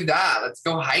 Let's do that. Let's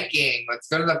go hiking. Let's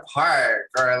go to the park.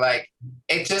 Or like,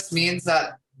 it just means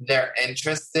that they're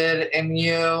interested in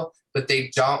you, but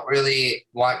they don't really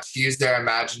want to use their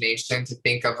imagination to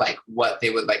think of like what they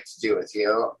would like to do with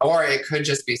you. Or it could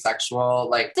just be sexual.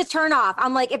 Like, to turn off.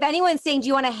 I'm like, if anyone's saying, do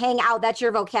you want to hang out? That's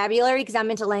your vocabulary, because I'm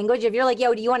into language. If you're like,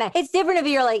 yo, do you want to, it's different if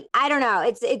you're like, I don't know.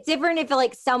 It's different if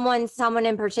like someone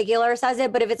in particular says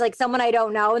it, but if it's like someone I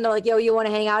don't know and they're like, yo, you want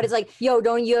to hang out? It's like, yo,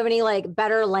 don't you have any like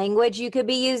better language you could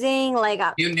be using? Like,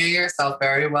 you knew yourself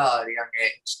very well at a young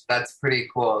age. That's pretty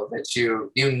cool that you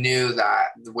knew that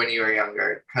when you were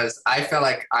younger, because I feel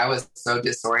like I was so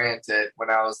disoriented when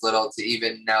I was little to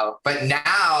even know. But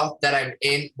now that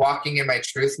I'm walking in my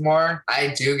truth more,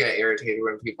 I do get irritated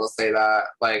when people say that.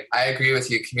 Like, I agree with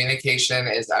you. Communication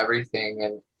is everything.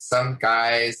 And some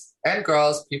guys and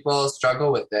girls, people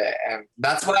struggle with it. And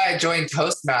that's why I joined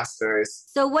Toastmasters.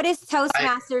 So what is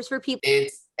Toastmasters for people?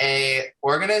 It's a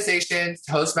organization,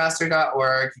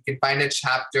 toastmaster.org. You can find a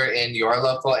chapter in your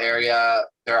local area.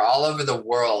 They're all over the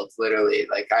world, literally.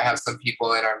 Like, I have some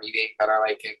people in our meeting that are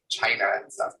like in China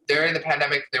and stuff. During the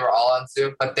pandemic, they were all on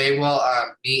Zoom, but they will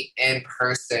meet in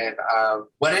person.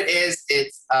 What it is,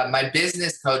 it's my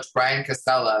business coach, Brian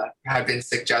Casella, had been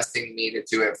suggesting me to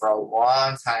do it for a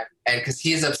long time. And because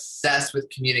he's obsessed with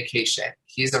communication.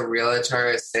 He's a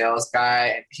realtor, a sales guy,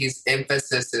 and his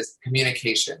emphasis is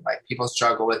communication. Like, people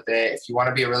struggle with it. If you want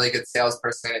to be a really good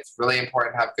salesperson, it's really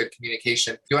important to have good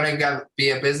communication. If you want to be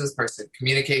a business person,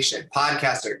 communication,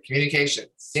 podcaster, communication,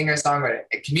 singer-songwriter.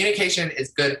 Communication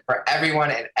is good for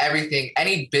everyone and everything.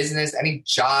 Any business, any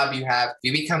job you have, if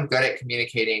you become good at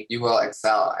communicating, you will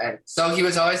excel. And so he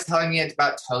was always telling me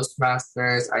about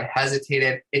Toastmasters. I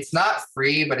hesitated. It's not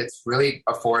free, but it's really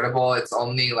affordable. It's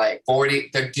only like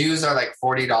the dues are like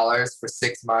 $40 for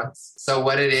 6 months. So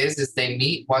what it is they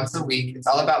meet once a week. It's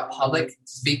all about public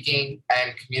speaking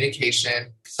and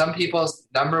communication. Some people's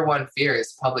number one fear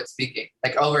is public speaking,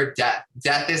 like over death.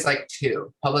 Death is like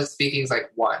 2. Public speaking is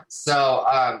like 1. So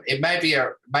it might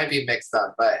be mixed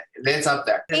up, but it's up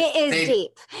there. It is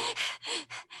deep.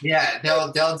 Yeah,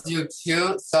 they'll do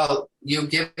 2. So you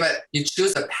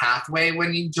choose a pathway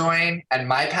when you join, and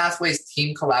my pathway is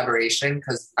team collaboration,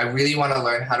 because I really want to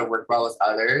learn how to work well with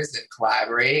others and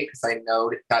collaborate, because I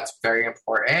know that's very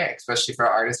important, especially for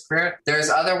an artist career.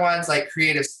 There's other ones like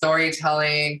creative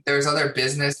storytelling. There's other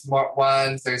business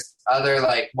ones. There's other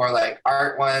like more like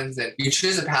art ones, and you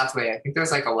choose a pathway. I think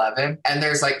there's like 11, and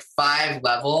there's like 5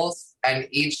 levels. And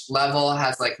each level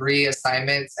has like 3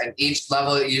 assignments, and each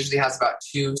level usually has about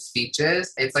 2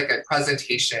 speeches. It's like a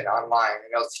presentation online,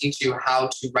 and it'll teach you how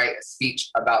to write a speech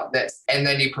about this. And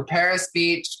then you prepare a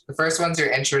speech. The first one's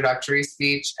your introductory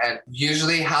speech. And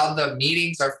usually how the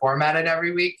meetings are formatted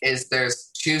every week is there's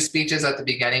 2 speeches at the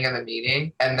beginning of the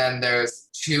meeting, and then there's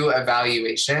 2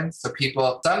 evaluations. So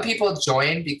some people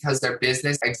join because they're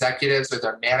business executives or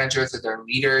they're managers or they're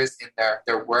leaders in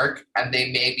their work, and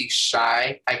they may be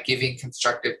shy at giving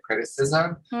constructive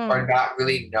criticism or not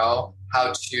really know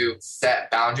how to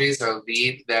set boundaries or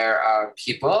lead their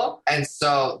people. And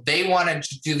so they wanted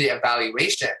to do the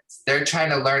evaluations. They're trying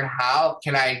to learn, how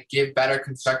can I give better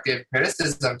constructive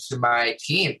criticism to my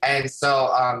team? And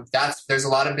so there's a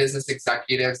lot of business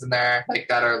executives in there like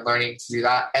that are learning to do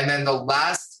that. And then the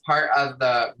last part of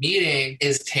the meeting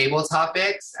is table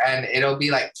topics, and it'll be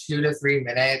like 2 to 3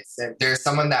 minutes. And there's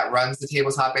someone that runs the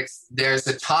table topics. There's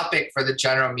a topic for the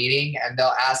general meeting, and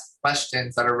they'll ask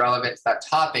questions that are relevant to that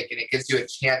topic, and it gives you a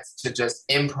chance to just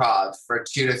improv for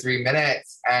 2 to 3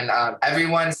 minutes. And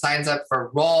everyone signs up for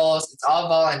roles. It's all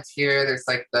volunteer. There's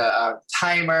like the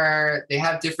timer. They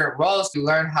have different roles to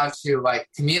learn how to like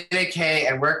communicate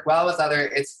and work well with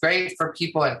others. It's great for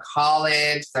people in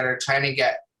college that are trying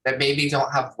to that maybe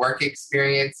don't have work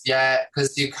experience yet,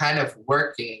 because you're kind of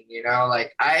working,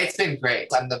 like it's been great.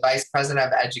 I'm the vice president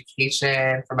of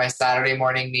education for my Saturday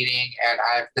morning meeting, and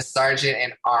I'm the sergeant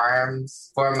in arms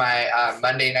for my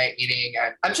Monday night meeting.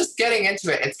 And I'm just getting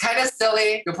into it. It's kind of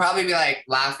silly. You'll probably be like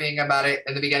laughing about it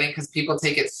in the beginning because people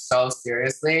take it so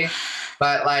seriously.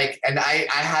 But and I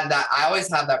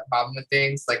always have that problem with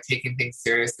things, like taking things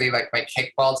seriously. Like my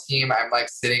kickball team, I'm like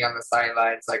sitting on the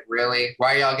sidelines, like, really?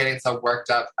 Why are y'all getting so worked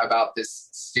up about this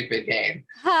stupid game?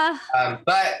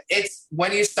 But it's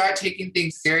when you start taking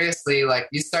things seriously, like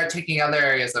you start taking other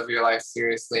areas of your life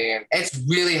seriously. And it's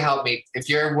really helped me. If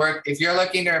you're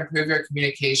looking to improve your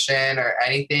communication or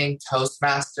anything,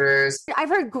 Toastmasters. I've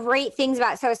heard great things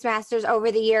about Toastmasters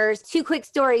over the years. 2 quick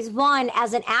stories. One,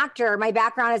 as an actor, my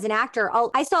background as an actor,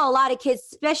 I saw a lot of kids,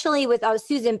 especially with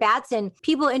Susan Batson,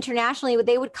 people internationally,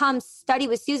 they would come study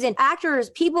with Susan. Actors,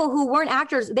 people who weren't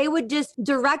actors,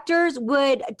 directors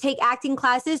would take acting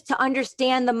classes to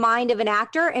understand the mind of an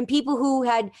actor, and people who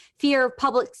had fear of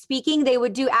public speaking, they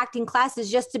would do acting classes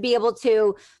just to be able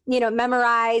to,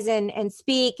 memorize and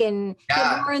speak and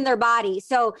get more in their body.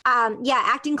 So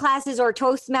acting classes or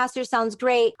Toastmasters sounds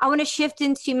great. I want to shift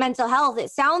into mental health.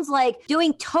 It sounds like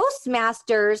doing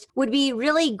Toastmasters would be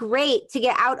really great to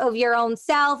get out of your own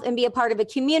self and be a part of a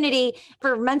community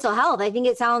for mental health. I think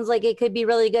it sounds like it could be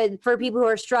really good for people who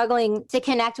are struggling to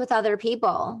connect with other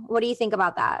people. What do you think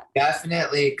about that?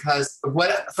 Definitely, because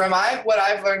what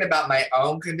I've learned about my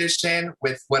own condition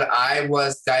with what I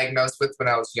was diagnosed with when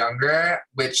I was younger,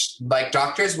 which like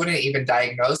doctors wouldn't even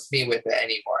diagnose me with it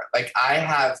anymore. Like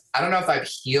I don't know if I've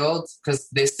healed, because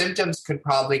the symptoms could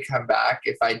probably come back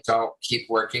if I don't keep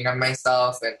working on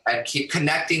myself and keep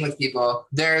connecting with people.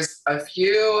 There's a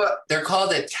few, they're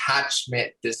called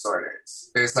attachment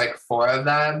disorders. There's like 4 of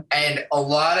them, and a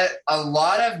lot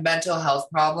of mental health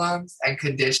problems and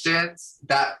conditions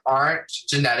that aren't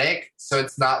genetic. So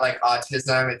it's not like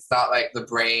autism, it's not like the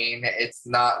brain, it's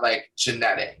not like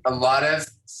genetic.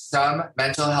 Some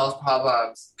mental health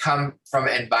problems come from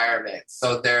environment.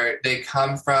 So they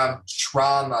come from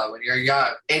trauma when you're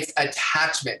young. It's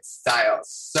attachment styles.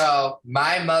 So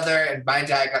my mother and my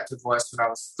dad got divorced when I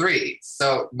was 3.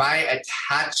 So my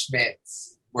attachments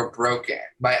were broken.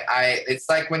 It's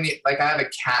like I have a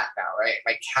cat now, right?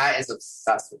 My cat is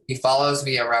obsessed with me. He follows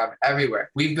me around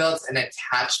everywhere. We built an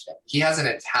attachment. He has an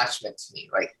attachment to me.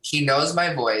 Like he knows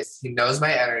my voice. He knows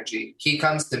my energy. He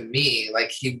comes to me.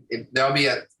 Like there'll be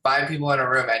 5 people in a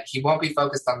room, and he won't be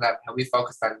focused on them. He'll be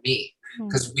focused on me.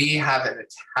 Because we have an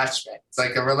attachment. It's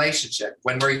like a relationship.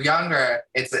 When we're younger,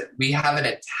 we have an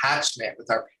attachment with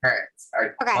our parents,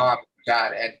 our mom,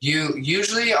 dad, and you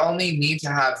usually only need to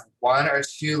have 1 or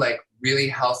 2 like really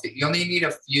healthy. You only need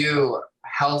a few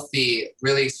healthy,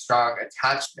 really strong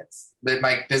attachments.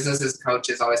 My business coach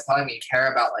is always telling me,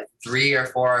 care about like 3 or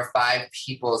 4 or 5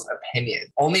 people's opinion.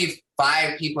 Only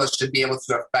 5 people should be able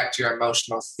to affect your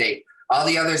emotional state. All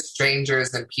the other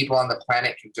strangers and people on the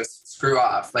planet can just screw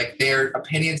off. Like their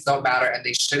opinions don't matter, and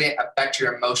they shouldn't affect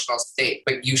your emotional state.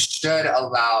 But you should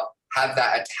have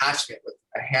that attachment with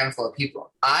a handful of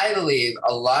people. I believe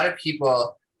a lot of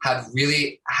people have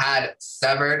really had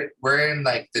we're in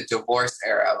like the divorce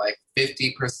era, like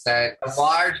 50%, a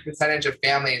large percentage of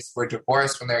families were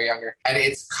divorced when they're younger. And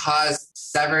it's caused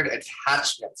severed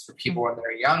attachments for people when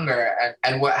they're younger.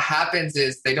 And what happens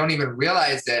is they don't even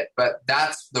realize it, but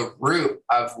that's the root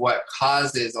of what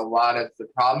causes a lot of the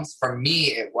problems. For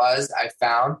me, I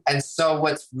found. And so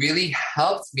what's really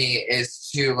helped me is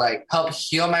to like help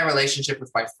heal my relationship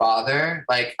with my father.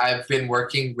 Like I've been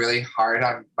working really hard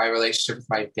on my relationship with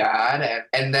my dad,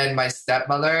 and then my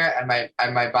stepmother and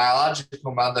my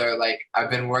biological mother. like I've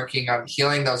been working on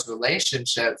healing those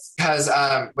relationships because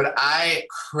what I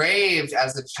craved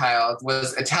as a child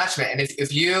was attachment. And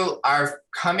if you are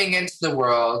coming into the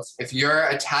world, if your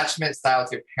attachment style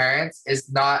with your parents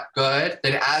is not good,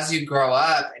 then as you grow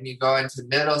up and you go into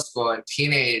middle school and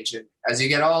teenage and as you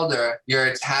get older, your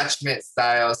attachment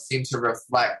styles seem to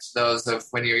reflect those of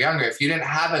when you're younger. If you didn't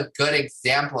have a good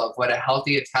example of what a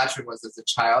healthy attachment was as a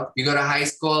child, you go to high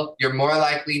school, you're more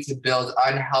likely to build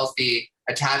unhealthy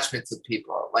attachments with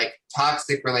people, like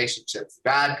toxic relationships,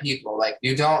 bad people. Like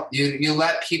you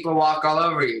let people walk all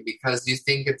over you because you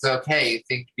think it's okay. You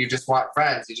think you just want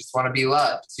friends. You just want to be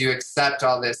loved. So you accept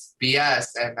all this BS.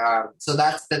 And so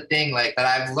that's the thing like that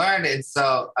I've learned. And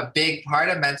so a big part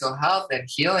of mental health and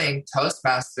healing,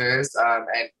 Toastmasters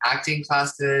and acting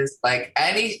classes, like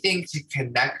anything to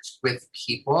connect with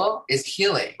people is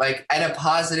healing, like in a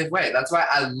positive way. That's why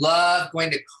I love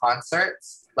going to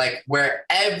concerts, like where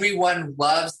everyone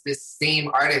loves the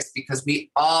same artist because we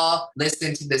all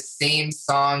listen to the same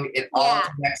song. It all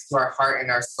connects to our heart and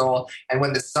our soul. And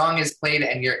when the song is played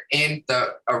and you're in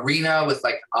the arena with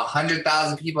like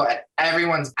 100,000 people and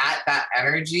everyone's at that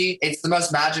energy, it's the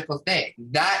most magical thing.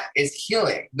 That is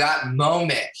healing. That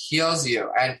moment heals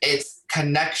you and it's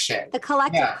connection. The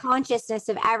collective consciousness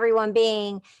of everyone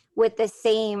being with the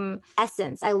same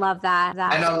essence. I love that.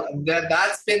 I know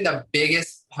that's been the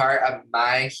biggest part of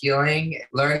my healing,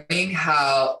 learning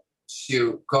how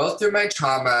to go through my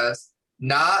traumas,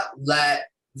 not let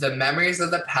the memories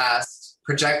of the past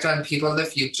project on people of the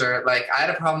future. Like I had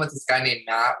a problem with this guy named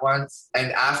Matt once,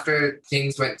 and after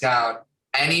things went down,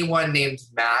 anyone named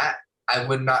Matt I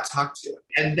would not talk to.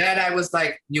 And then I was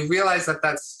like, you realize that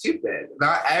that's stupid.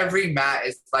 Not every Matt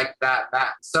is like that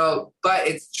Matt. So, but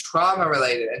it's trauma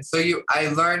related. And so I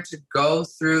learned to go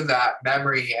through that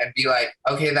memory and be like,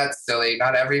 okay, that's silly.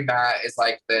 Not every Matt is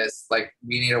like this. Like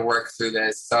we need to work through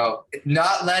this. So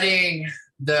not letting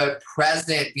the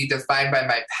present be defined by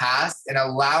my past and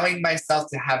allowing myself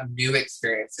to have new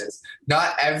experiences.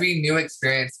 Not every new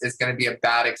experience is going to be a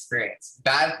bad experience.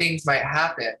 Bad things might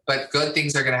happen, but good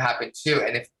things are going to happen too.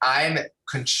 And if I'm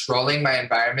controlling my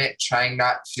environment, trying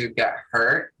not to get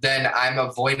hurt, then I'm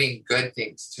avoiding good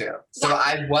things too. So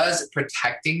I was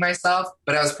protecting myself,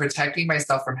 but I was protecting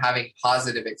myself from having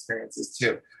positive experiences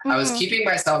too. I was keeping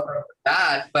myself from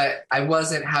bad, but I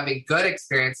wasn't having good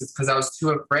experiences because I was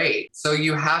too afraid. So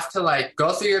you have to like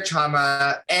go through your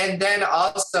trauma. And then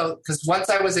also, because once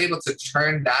I was able to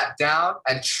turn that down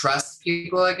and trust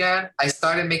people again, I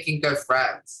started making good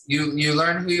friends. You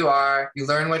learn who you are, you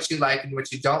learn what you like and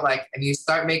what you don't like, and you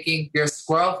start making your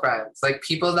squirrel friends, like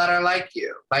people that are like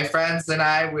you. My friends and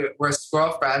I, we're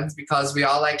squirrel friends because we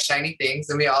all like shiny things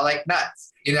and we all like nuts.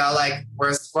 You know, like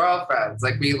we're squirrel friends.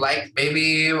 Like we like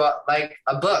maybe like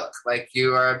a book. Like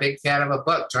you are a big fan of a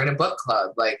book. Join a book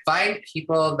club. Like find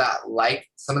people that like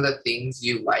some of the things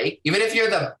you like. Even if you're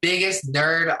the biggest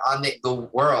nerd on the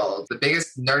world, the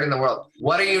biggest nerd in the world,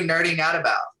 what are you nerding out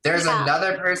about? There's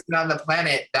another person on the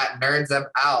planet that nerds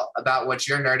out about what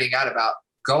you're nerding out about.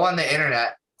 Go on the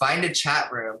internet, find a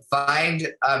chat room, find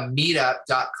a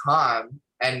meetup.com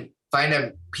and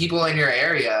find people in your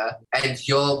area and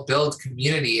you'll build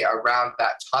community around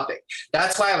that topic.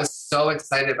 That's why I was so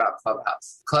excited about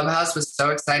Clubhouse. Clubhouse was so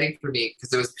exciting for me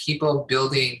because it was people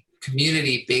building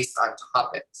community based on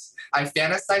topics. I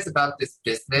fantasize about this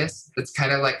business that's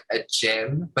kind of like a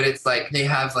gym, but it's like they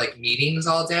have like meetings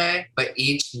all day, but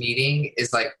each meeting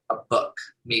is like a book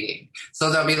meeting.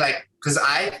 So they'll be like, because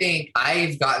I think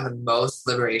I've gotten the most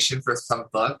liberation for some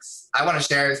books. I want to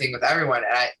share everything with everyone,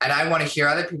 and I want to hear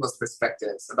other people's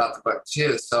perspectives about the book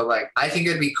too. So like, I think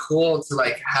it'd be cool to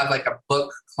like have like a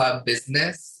book club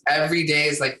business. Every day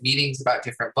is like meetings about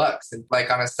different books, and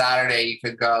like on a Saturday you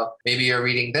could go. Maybe you're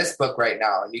reading this book right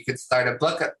now, and you could start a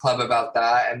book club about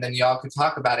that, and then y'all could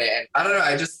talk about it. And I don't know.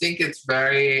 I just think it's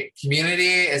very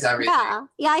community is everything.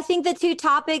 Yeah. I think the two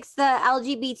topics, the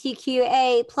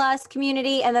LGBTQA plus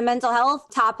community and the mental health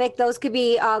topic, those could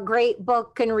be great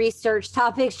book and research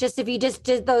topics just if you just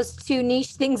did those two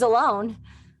niche things alone.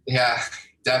 Yeah,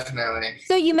 definitely.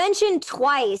 So you mentioned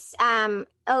twice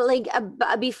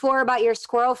before about your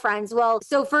squirrel friends. Well,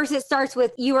 so first it starts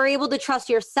with you were able to trust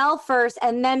yourself first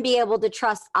and then be able to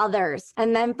trust others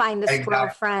and then find the squirrel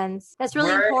friends. That's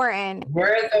really important.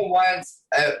 We're the ones,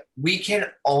 we can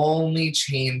only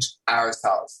change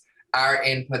ourselves, our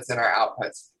inputs and our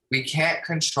outputs. We can't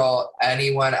control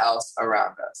anyone else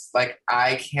around us. Like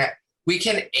we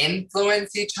can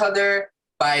influence each other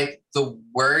by the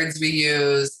words we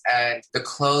use and the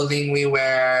clothing we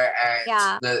wear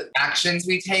and the actions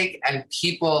we take, and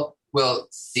people will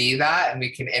see that and we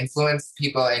can influence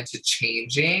people into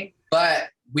changing. But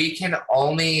we can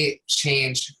only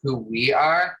change who we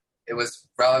are. It was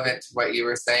relevant to what you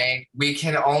were saying. We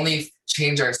can only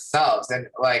change ourselves, and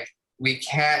like we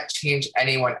can't change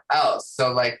anyone else.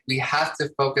 So like we have to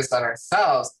focus on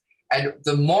ourselves. And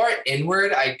the more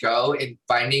inward I go in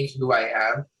finding who I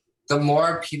am, the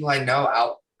more people I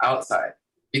know outside,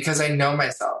 because I know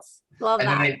myself. Love and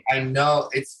that. then I know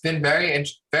it's been very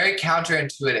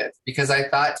counterintuitive, because I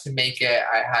thought to make it,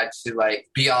 I had to like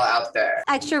be all out there.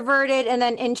 Extroverted and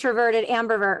then introverted,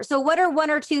 ambivert. So what are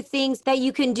one or two things that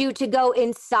you can do to go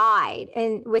inside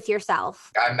and with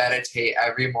yourself? I meditate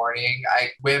every morning.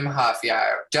 Wim Hof,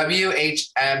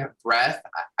 WHM breath.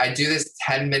 I do this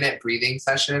 10-minute breathing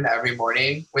session every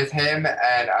morning with him.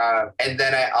 And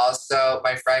then I also,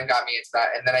 my friend got me into that.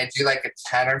 And then I do like a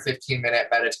 10 or 15-minute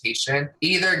meditation,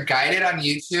 either guided on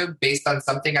YouTube based on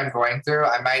something I'm going through.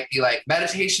 I might be like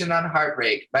meditation on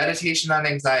heartbreak, meditation on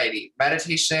anxiety,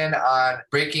 meditation on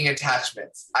breaking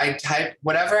attachments. I type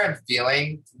whatever I'm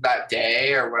feeling that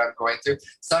day or what I'm going through.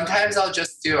 Sometimes I'll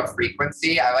just do a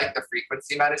frequency. I like the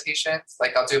frequency meditations.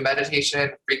 Like I'll do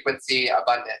meditation, frequency,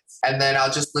 abundance. And then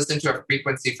I'll just listen to a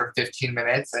frequency for 15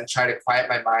 minutes and try to quiet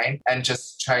my mind and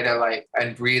just try to like,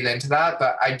 and breathe into that.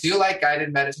 But I do like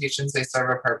guided meditations. They serve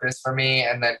a purpose for me.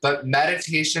 But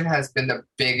meditation has been the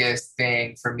biggest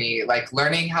thing for me. Like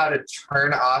learning how to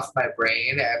turn off my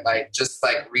brain and like just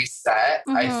like reset.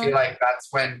 Mm-hmm. I feel like that's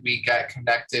when we get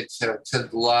connected to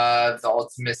love, the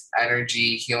ultimate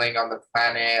energy, healing on the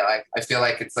planet. Like I feel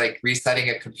like it's like resetting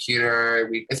a computer.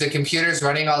 If the computer's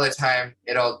running all the time,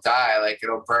 it'll die. Like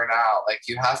it'll burn out. Like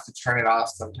you have to turn it off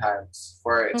sometimes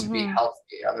for it to be healthy.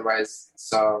 Otherwise,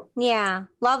 yeah,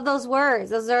 love those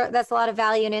words. That's a lot of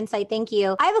value and insight. Thank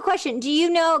you. I have a question. Do you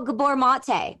know Gabor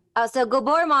Mate? So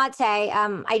Gabor Mate,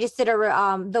 I just did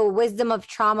the Wisdom of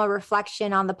Trauma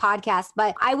reflection on the podcast,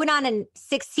 but I went on a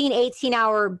 16, 18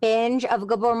 hour binge of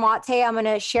Gabor Mate. I'm going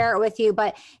to share it with you,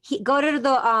 but go to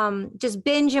the, just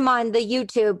binge him on the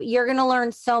YouTube. You're going to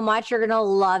learn so much. You're going to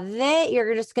love it.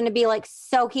 You're just going to be like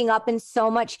soaking up in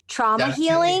so much trauma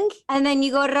healing. And then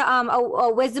you go to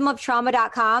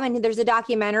wisdomoftrauma.com and there's a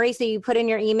documentary. So you put in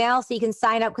your email so you can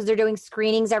sign up because they're doing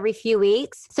screenings every few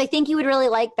weeks. So I think you would really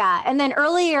like that. And then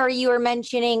earlier, you were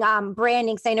mentioning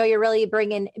branding, because I know you're really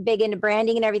big into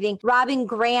branding and everything. Robin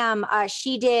Graham,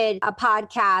 she did a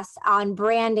podcast on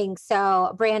branding,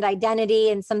 so brand identity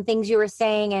and some things you were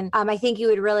saying. And I think you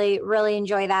would really, really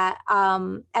enjoy that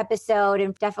episode,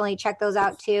 and definitely check those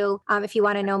out too if you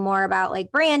want to know more about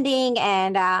like branding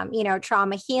and,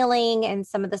 trauma healing and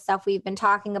some of the stuff we've been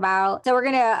talking about. So we're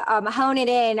going to hone it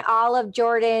in. All of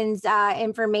Jordan's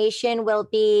information will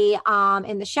be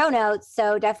in the show notes.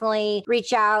 So definitely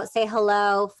reach out, say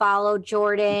hello, follow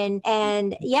Jordan.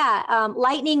 And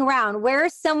lightning round.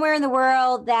 Where's somewhere in the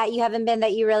world that you haven't been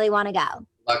that you really want to go?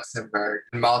 Luxembourg,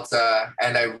 Malta,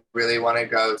 and I really want to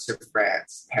go to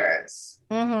France, Paris.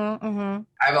 I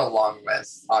have a long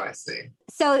list, honestly.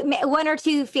 So one or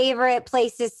two favorite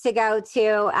places to go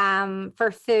to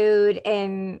for food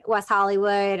in West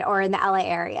Hollywood or in the LA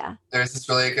area? There's this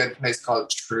really good place called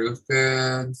True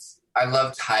Foods. I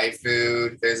love Thai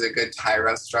food. There's a good Thai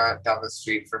restaurant down the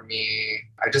street from me.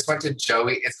 I just went to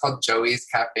it's called Joey's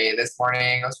Cafe this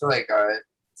morning. It was really good.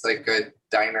 It's like good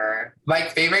diner. My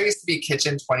favorite used to be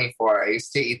Kitchen 24. I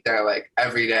used to eat there like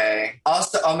every day.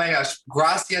 Also, oh my gosh,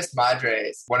 Gracias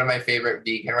Madres, one of my favorite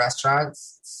vegan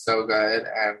restaurants. So good.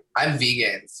 And I'm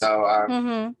vegan, so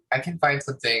I can find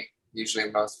something usually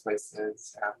in most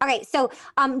places. Yeah. Okay, so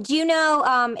do you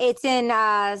know it's in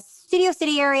Studio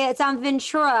City area? It's on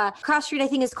Ventura. Cross street, I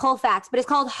think, is Colfax, but it's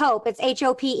called Hope. It's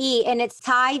HOPE, and it's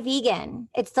Thai vegan.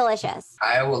 It's delicious.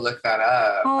 I will look that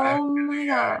up. Oh my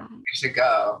God. We should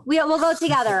go. We'll go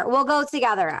together. We'll go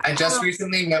together. I just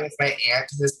recently went with my aunt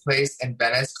to this place in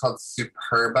Venice called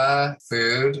Superba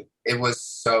Food. It was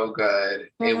so good.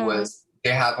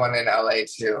 They have one in LA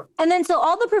too. And then, so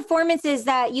all the performances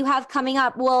that you have coming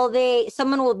up,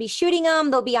 someone will be shooting them.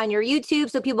 They'll be on your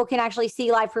YouTube so people can actually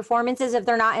see live performances if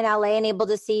they're not in LA and able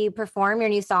to see you perform your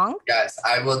new song? Yes,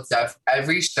 I will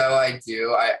every show I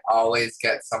do, I always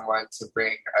get someone to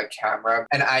bring a camera.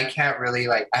 And I can't really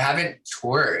I haven't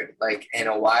toured in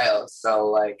a while.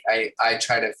 So I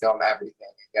try to film everything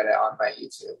and get it on my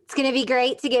YouTube. It's going to be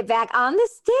great to get back on the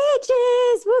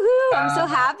stages. Woohoo. I'm so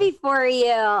happy for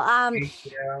you. Thank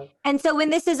you. And so when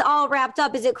this is all wrapped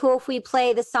up, is it cool if we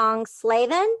play the song Slay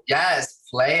then? Yes,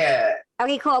 play it.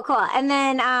 Okay, cool. And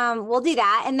then we'll do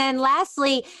that. And then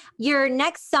lastly, your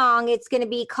next song, it's going to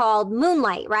be called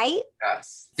Moonlight, right?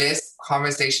 Yes. This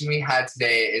conversation we had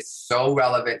today is so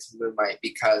relevant to Moonlight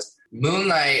because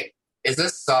Moonlight is a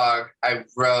song I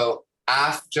wrote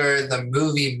after the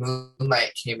movie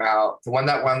Moonlight came out, the one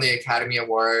that won the Academy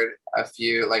Award a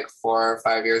few, like 4 or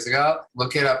 5 years ago,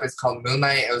 look it up. It's called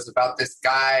Moonlight. It was about this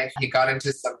guy. He got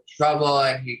into some trouble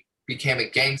and he became a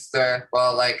gangster.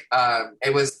 Well, like,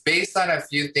 it was based on a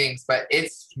few things, but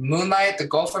it's Moonlight. The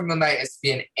goal for Moonlight is to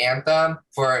be an anthem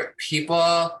for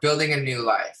people building a new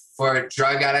life, for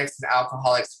drug addicts and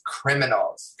alcoholics,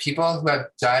 criminals, people who have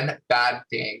done bad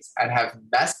things and have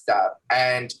messed up.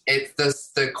 And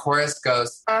it's the chorus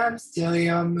goes, I'm still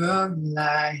your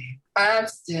moonlight. I'm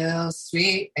still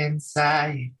sweet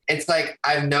inside. It's like,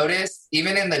 I've noticed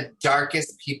even in the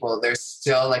darkest people, there's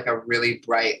still like a really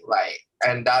bright light.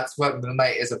 And that's what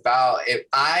Moonlight is about.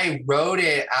 I wrote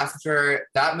it after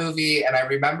that movie, and I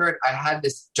remembered I had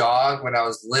this dog when I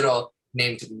was little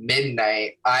named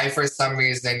Midnight. I, for some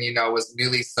reason, was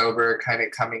newly sober, kind of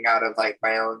coming out of like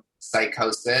my own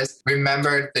psychosis,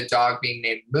 remembered the dog being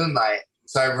named Moonlight.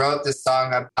 So I wrote this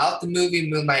song about the movie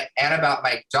Moonlight and about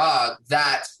my dog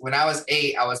that when I was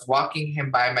 8, I was walking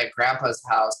him by my grandpa's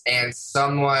house and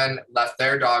someone left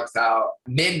their dogs out.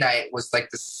 Midnight was like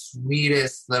the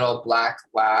sweetest little black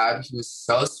lab. He was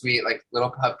so sweet, like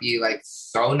little puppy, like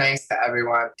so nice to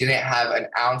everyone. Didn't have an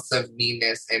ounce of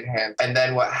meanness in him. And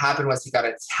then what happened was he got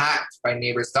attacked by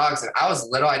neighbors' dogs. And I was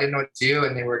little, I didn't know what to do.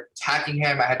 And they were attacking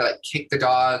him. I had to like kick the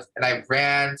dog. And I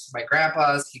ran to my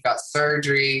grandpa's. He got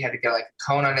surgery. He had to get like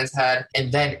cone on his head,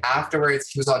 and then afterwards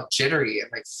he was all jittery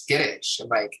and like skittish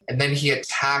and then he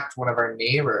attacked one of our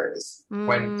neighbors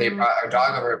when they brought our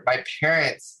dog over. My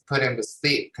parents put him to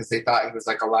sleep because they thought he was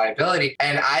like a liability,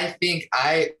 and I think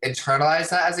I internalized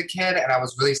that as a kid, and I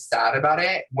was really sad about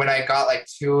it. When I got like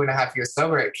 2.5 years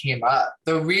sober, it came up.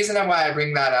 The reason why I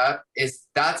bring that up is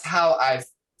that's how I've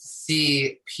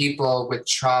see people with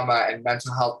trauma and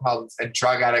mental health problems and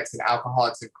drug addicts and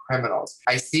alcoholics and criminals.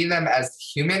 I see them as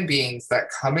human beings that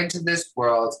come into this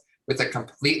world with a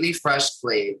completely fresh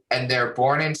slate, and they're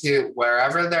born into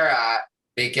wherever they're at.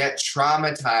 They get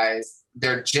traumatized.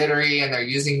 They're jittery and they're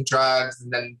using drugs,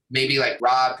 and then maybe like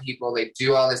rob people. They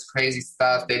do all this crazy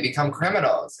stuff. They become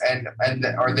criminals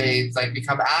or they like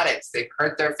become addicts. They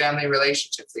hurt their family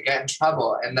relationships. They get in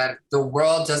trouble. And then the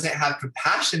world doesn't have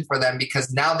compassion for them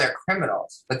because now they're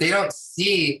criminals. But they don't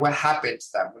see what happened to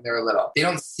them when they were little. They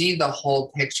don't see the whole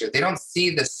picture. They don't see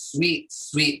the sweet,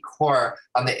 sweet core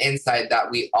on the inside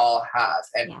that we all have.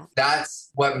 And that's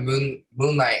what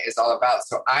Moonlight is all about.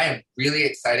 So I am really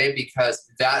excited because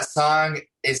that song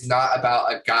is not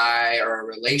about a guy or a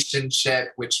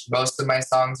relationship, which most of my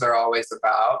songs are always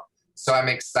about. So I'm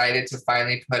excited to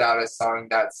finally put out a song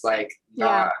that's like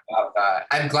not about that.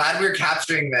 I'm glad we're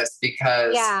capturing this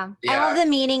because I love the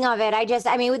meaning of it.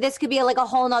 This could be like a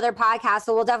whole nother podcast,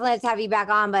 so we'll definitely have to have you back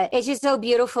on, but it's just so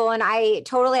beautiful. And I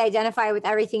totally identify with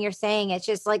everything you're saying. It's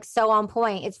just like so on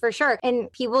point. It's for sure.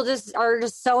 And people just are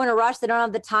just so in a rush. They don't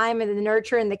have the time and the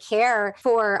nurture and the care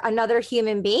for another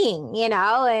human being,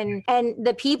 and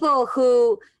the people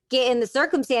who get in the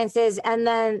circumstances and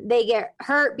then they get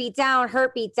hurt, beat down.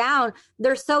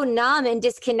 They're so numb and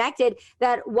disconnected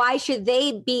that why should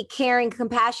they be caring,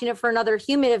 compassionate for another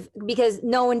human because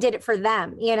no one did it for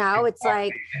them? It's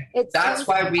like, that's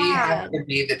why we have to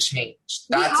be the change.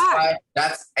 That's why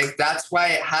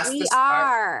it has to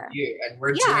start with you, and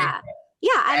we're doing it.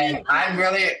 Yeah,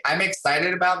 I'm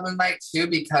excited about Moonlight too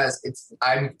because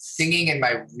I'm singing in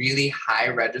my really high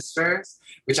registers,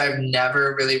 which I've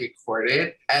never really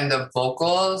recorded, and the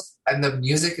vocals and the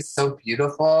music is so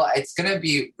beautiful. It's gonna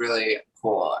be really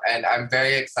cool, and I'm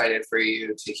very excited for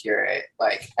you to hear it.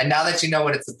 And now that you know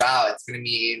what it's about, it's gonna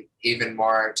mean even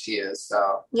more to you.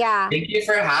 So thank you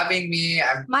for having me.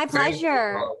 My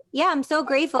pleasure. Yeah, I'm so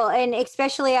grateful, and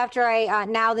especially after I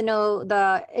now know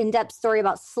the in-depth story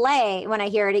about Slay when I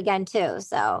hear it again too.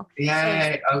 So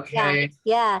okay.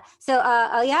 So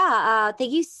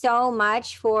thank you so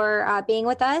much for being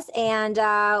with us, and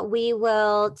we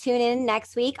will tune in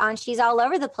next week on She's All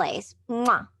Over the Place.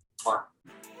 Mwah. Mwah.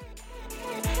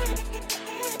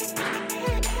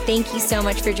 Thank you so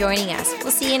much for joining us.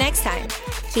 We'll see you next time.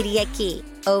 Kiriaki,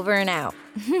 over and out.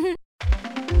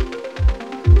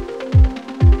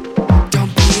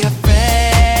 Don't be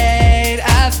afraid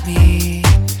of me,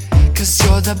 'cause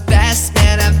you're the best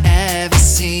man I've ever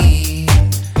seen.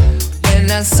 When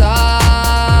I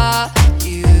saw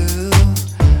you,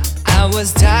 I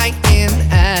was dying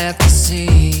at the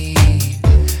scene.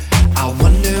 I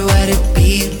wonder what it'd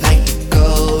be like to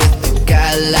go with a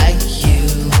guy like you.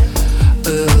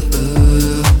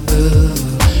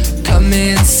 Come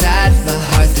inside my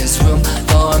heart, there's room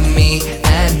for me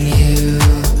and you.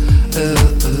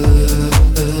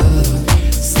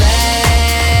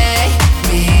 Slay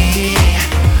me,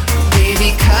 be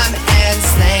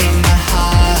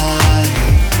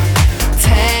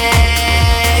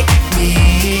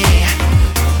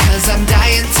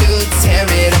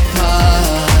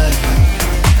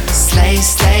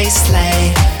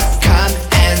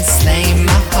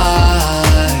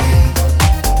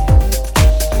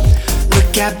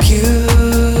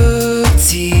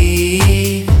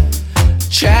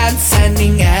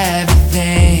transcending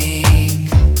everything.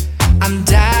 I'm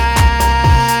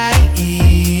dying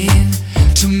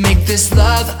to make this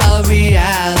love a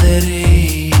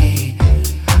reality.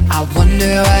 I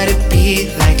wonder what it'd be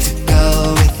like to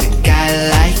go with a guy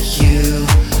like you.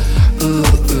 Ooh,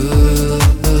 ooh,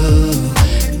 ooh.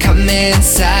 Come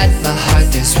inside my heart,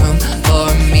 there's room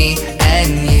for me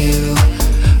and you.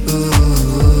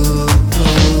 Ooh,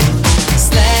 ooh.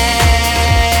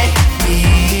 Slay me,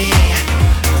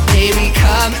 baby,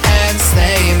 come and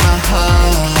slay my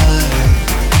heart.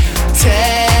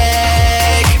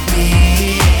 Take me,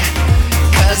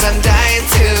 'cause I'm dying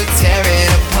to tear it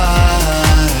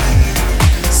apart.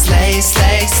 Slay,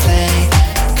 slay, slay,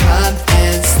 come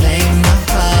and slay my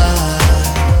heart.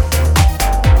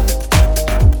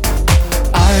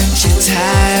 Aren't you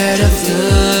tired of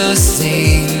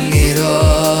losing it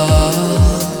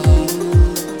all?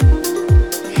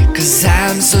 'Cause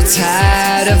I'm so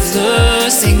tired of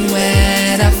losing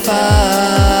when I fall.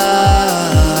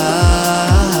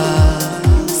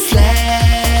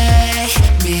 Slay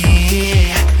me,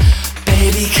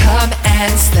 baby, come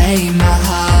and slay my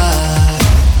heart.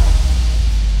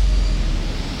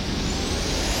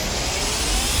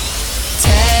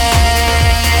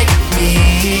 Take me,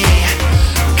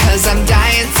 'cause I'm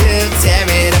dying to tear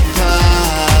it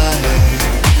apart.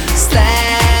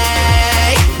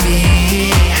 Slay me,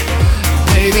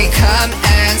 baby, come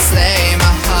and slay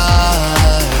my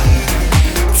heart.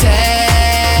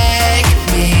 Take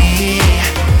me,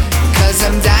 'cause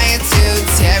I'm dying to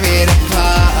tear it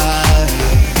apart.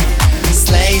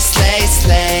 Slay, slay,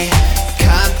 slay,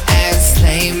 come and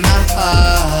slay my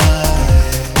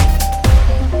heart.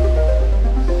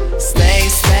 Slay,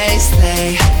 slay, slay,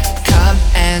 come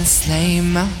and slay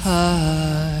my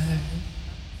heart.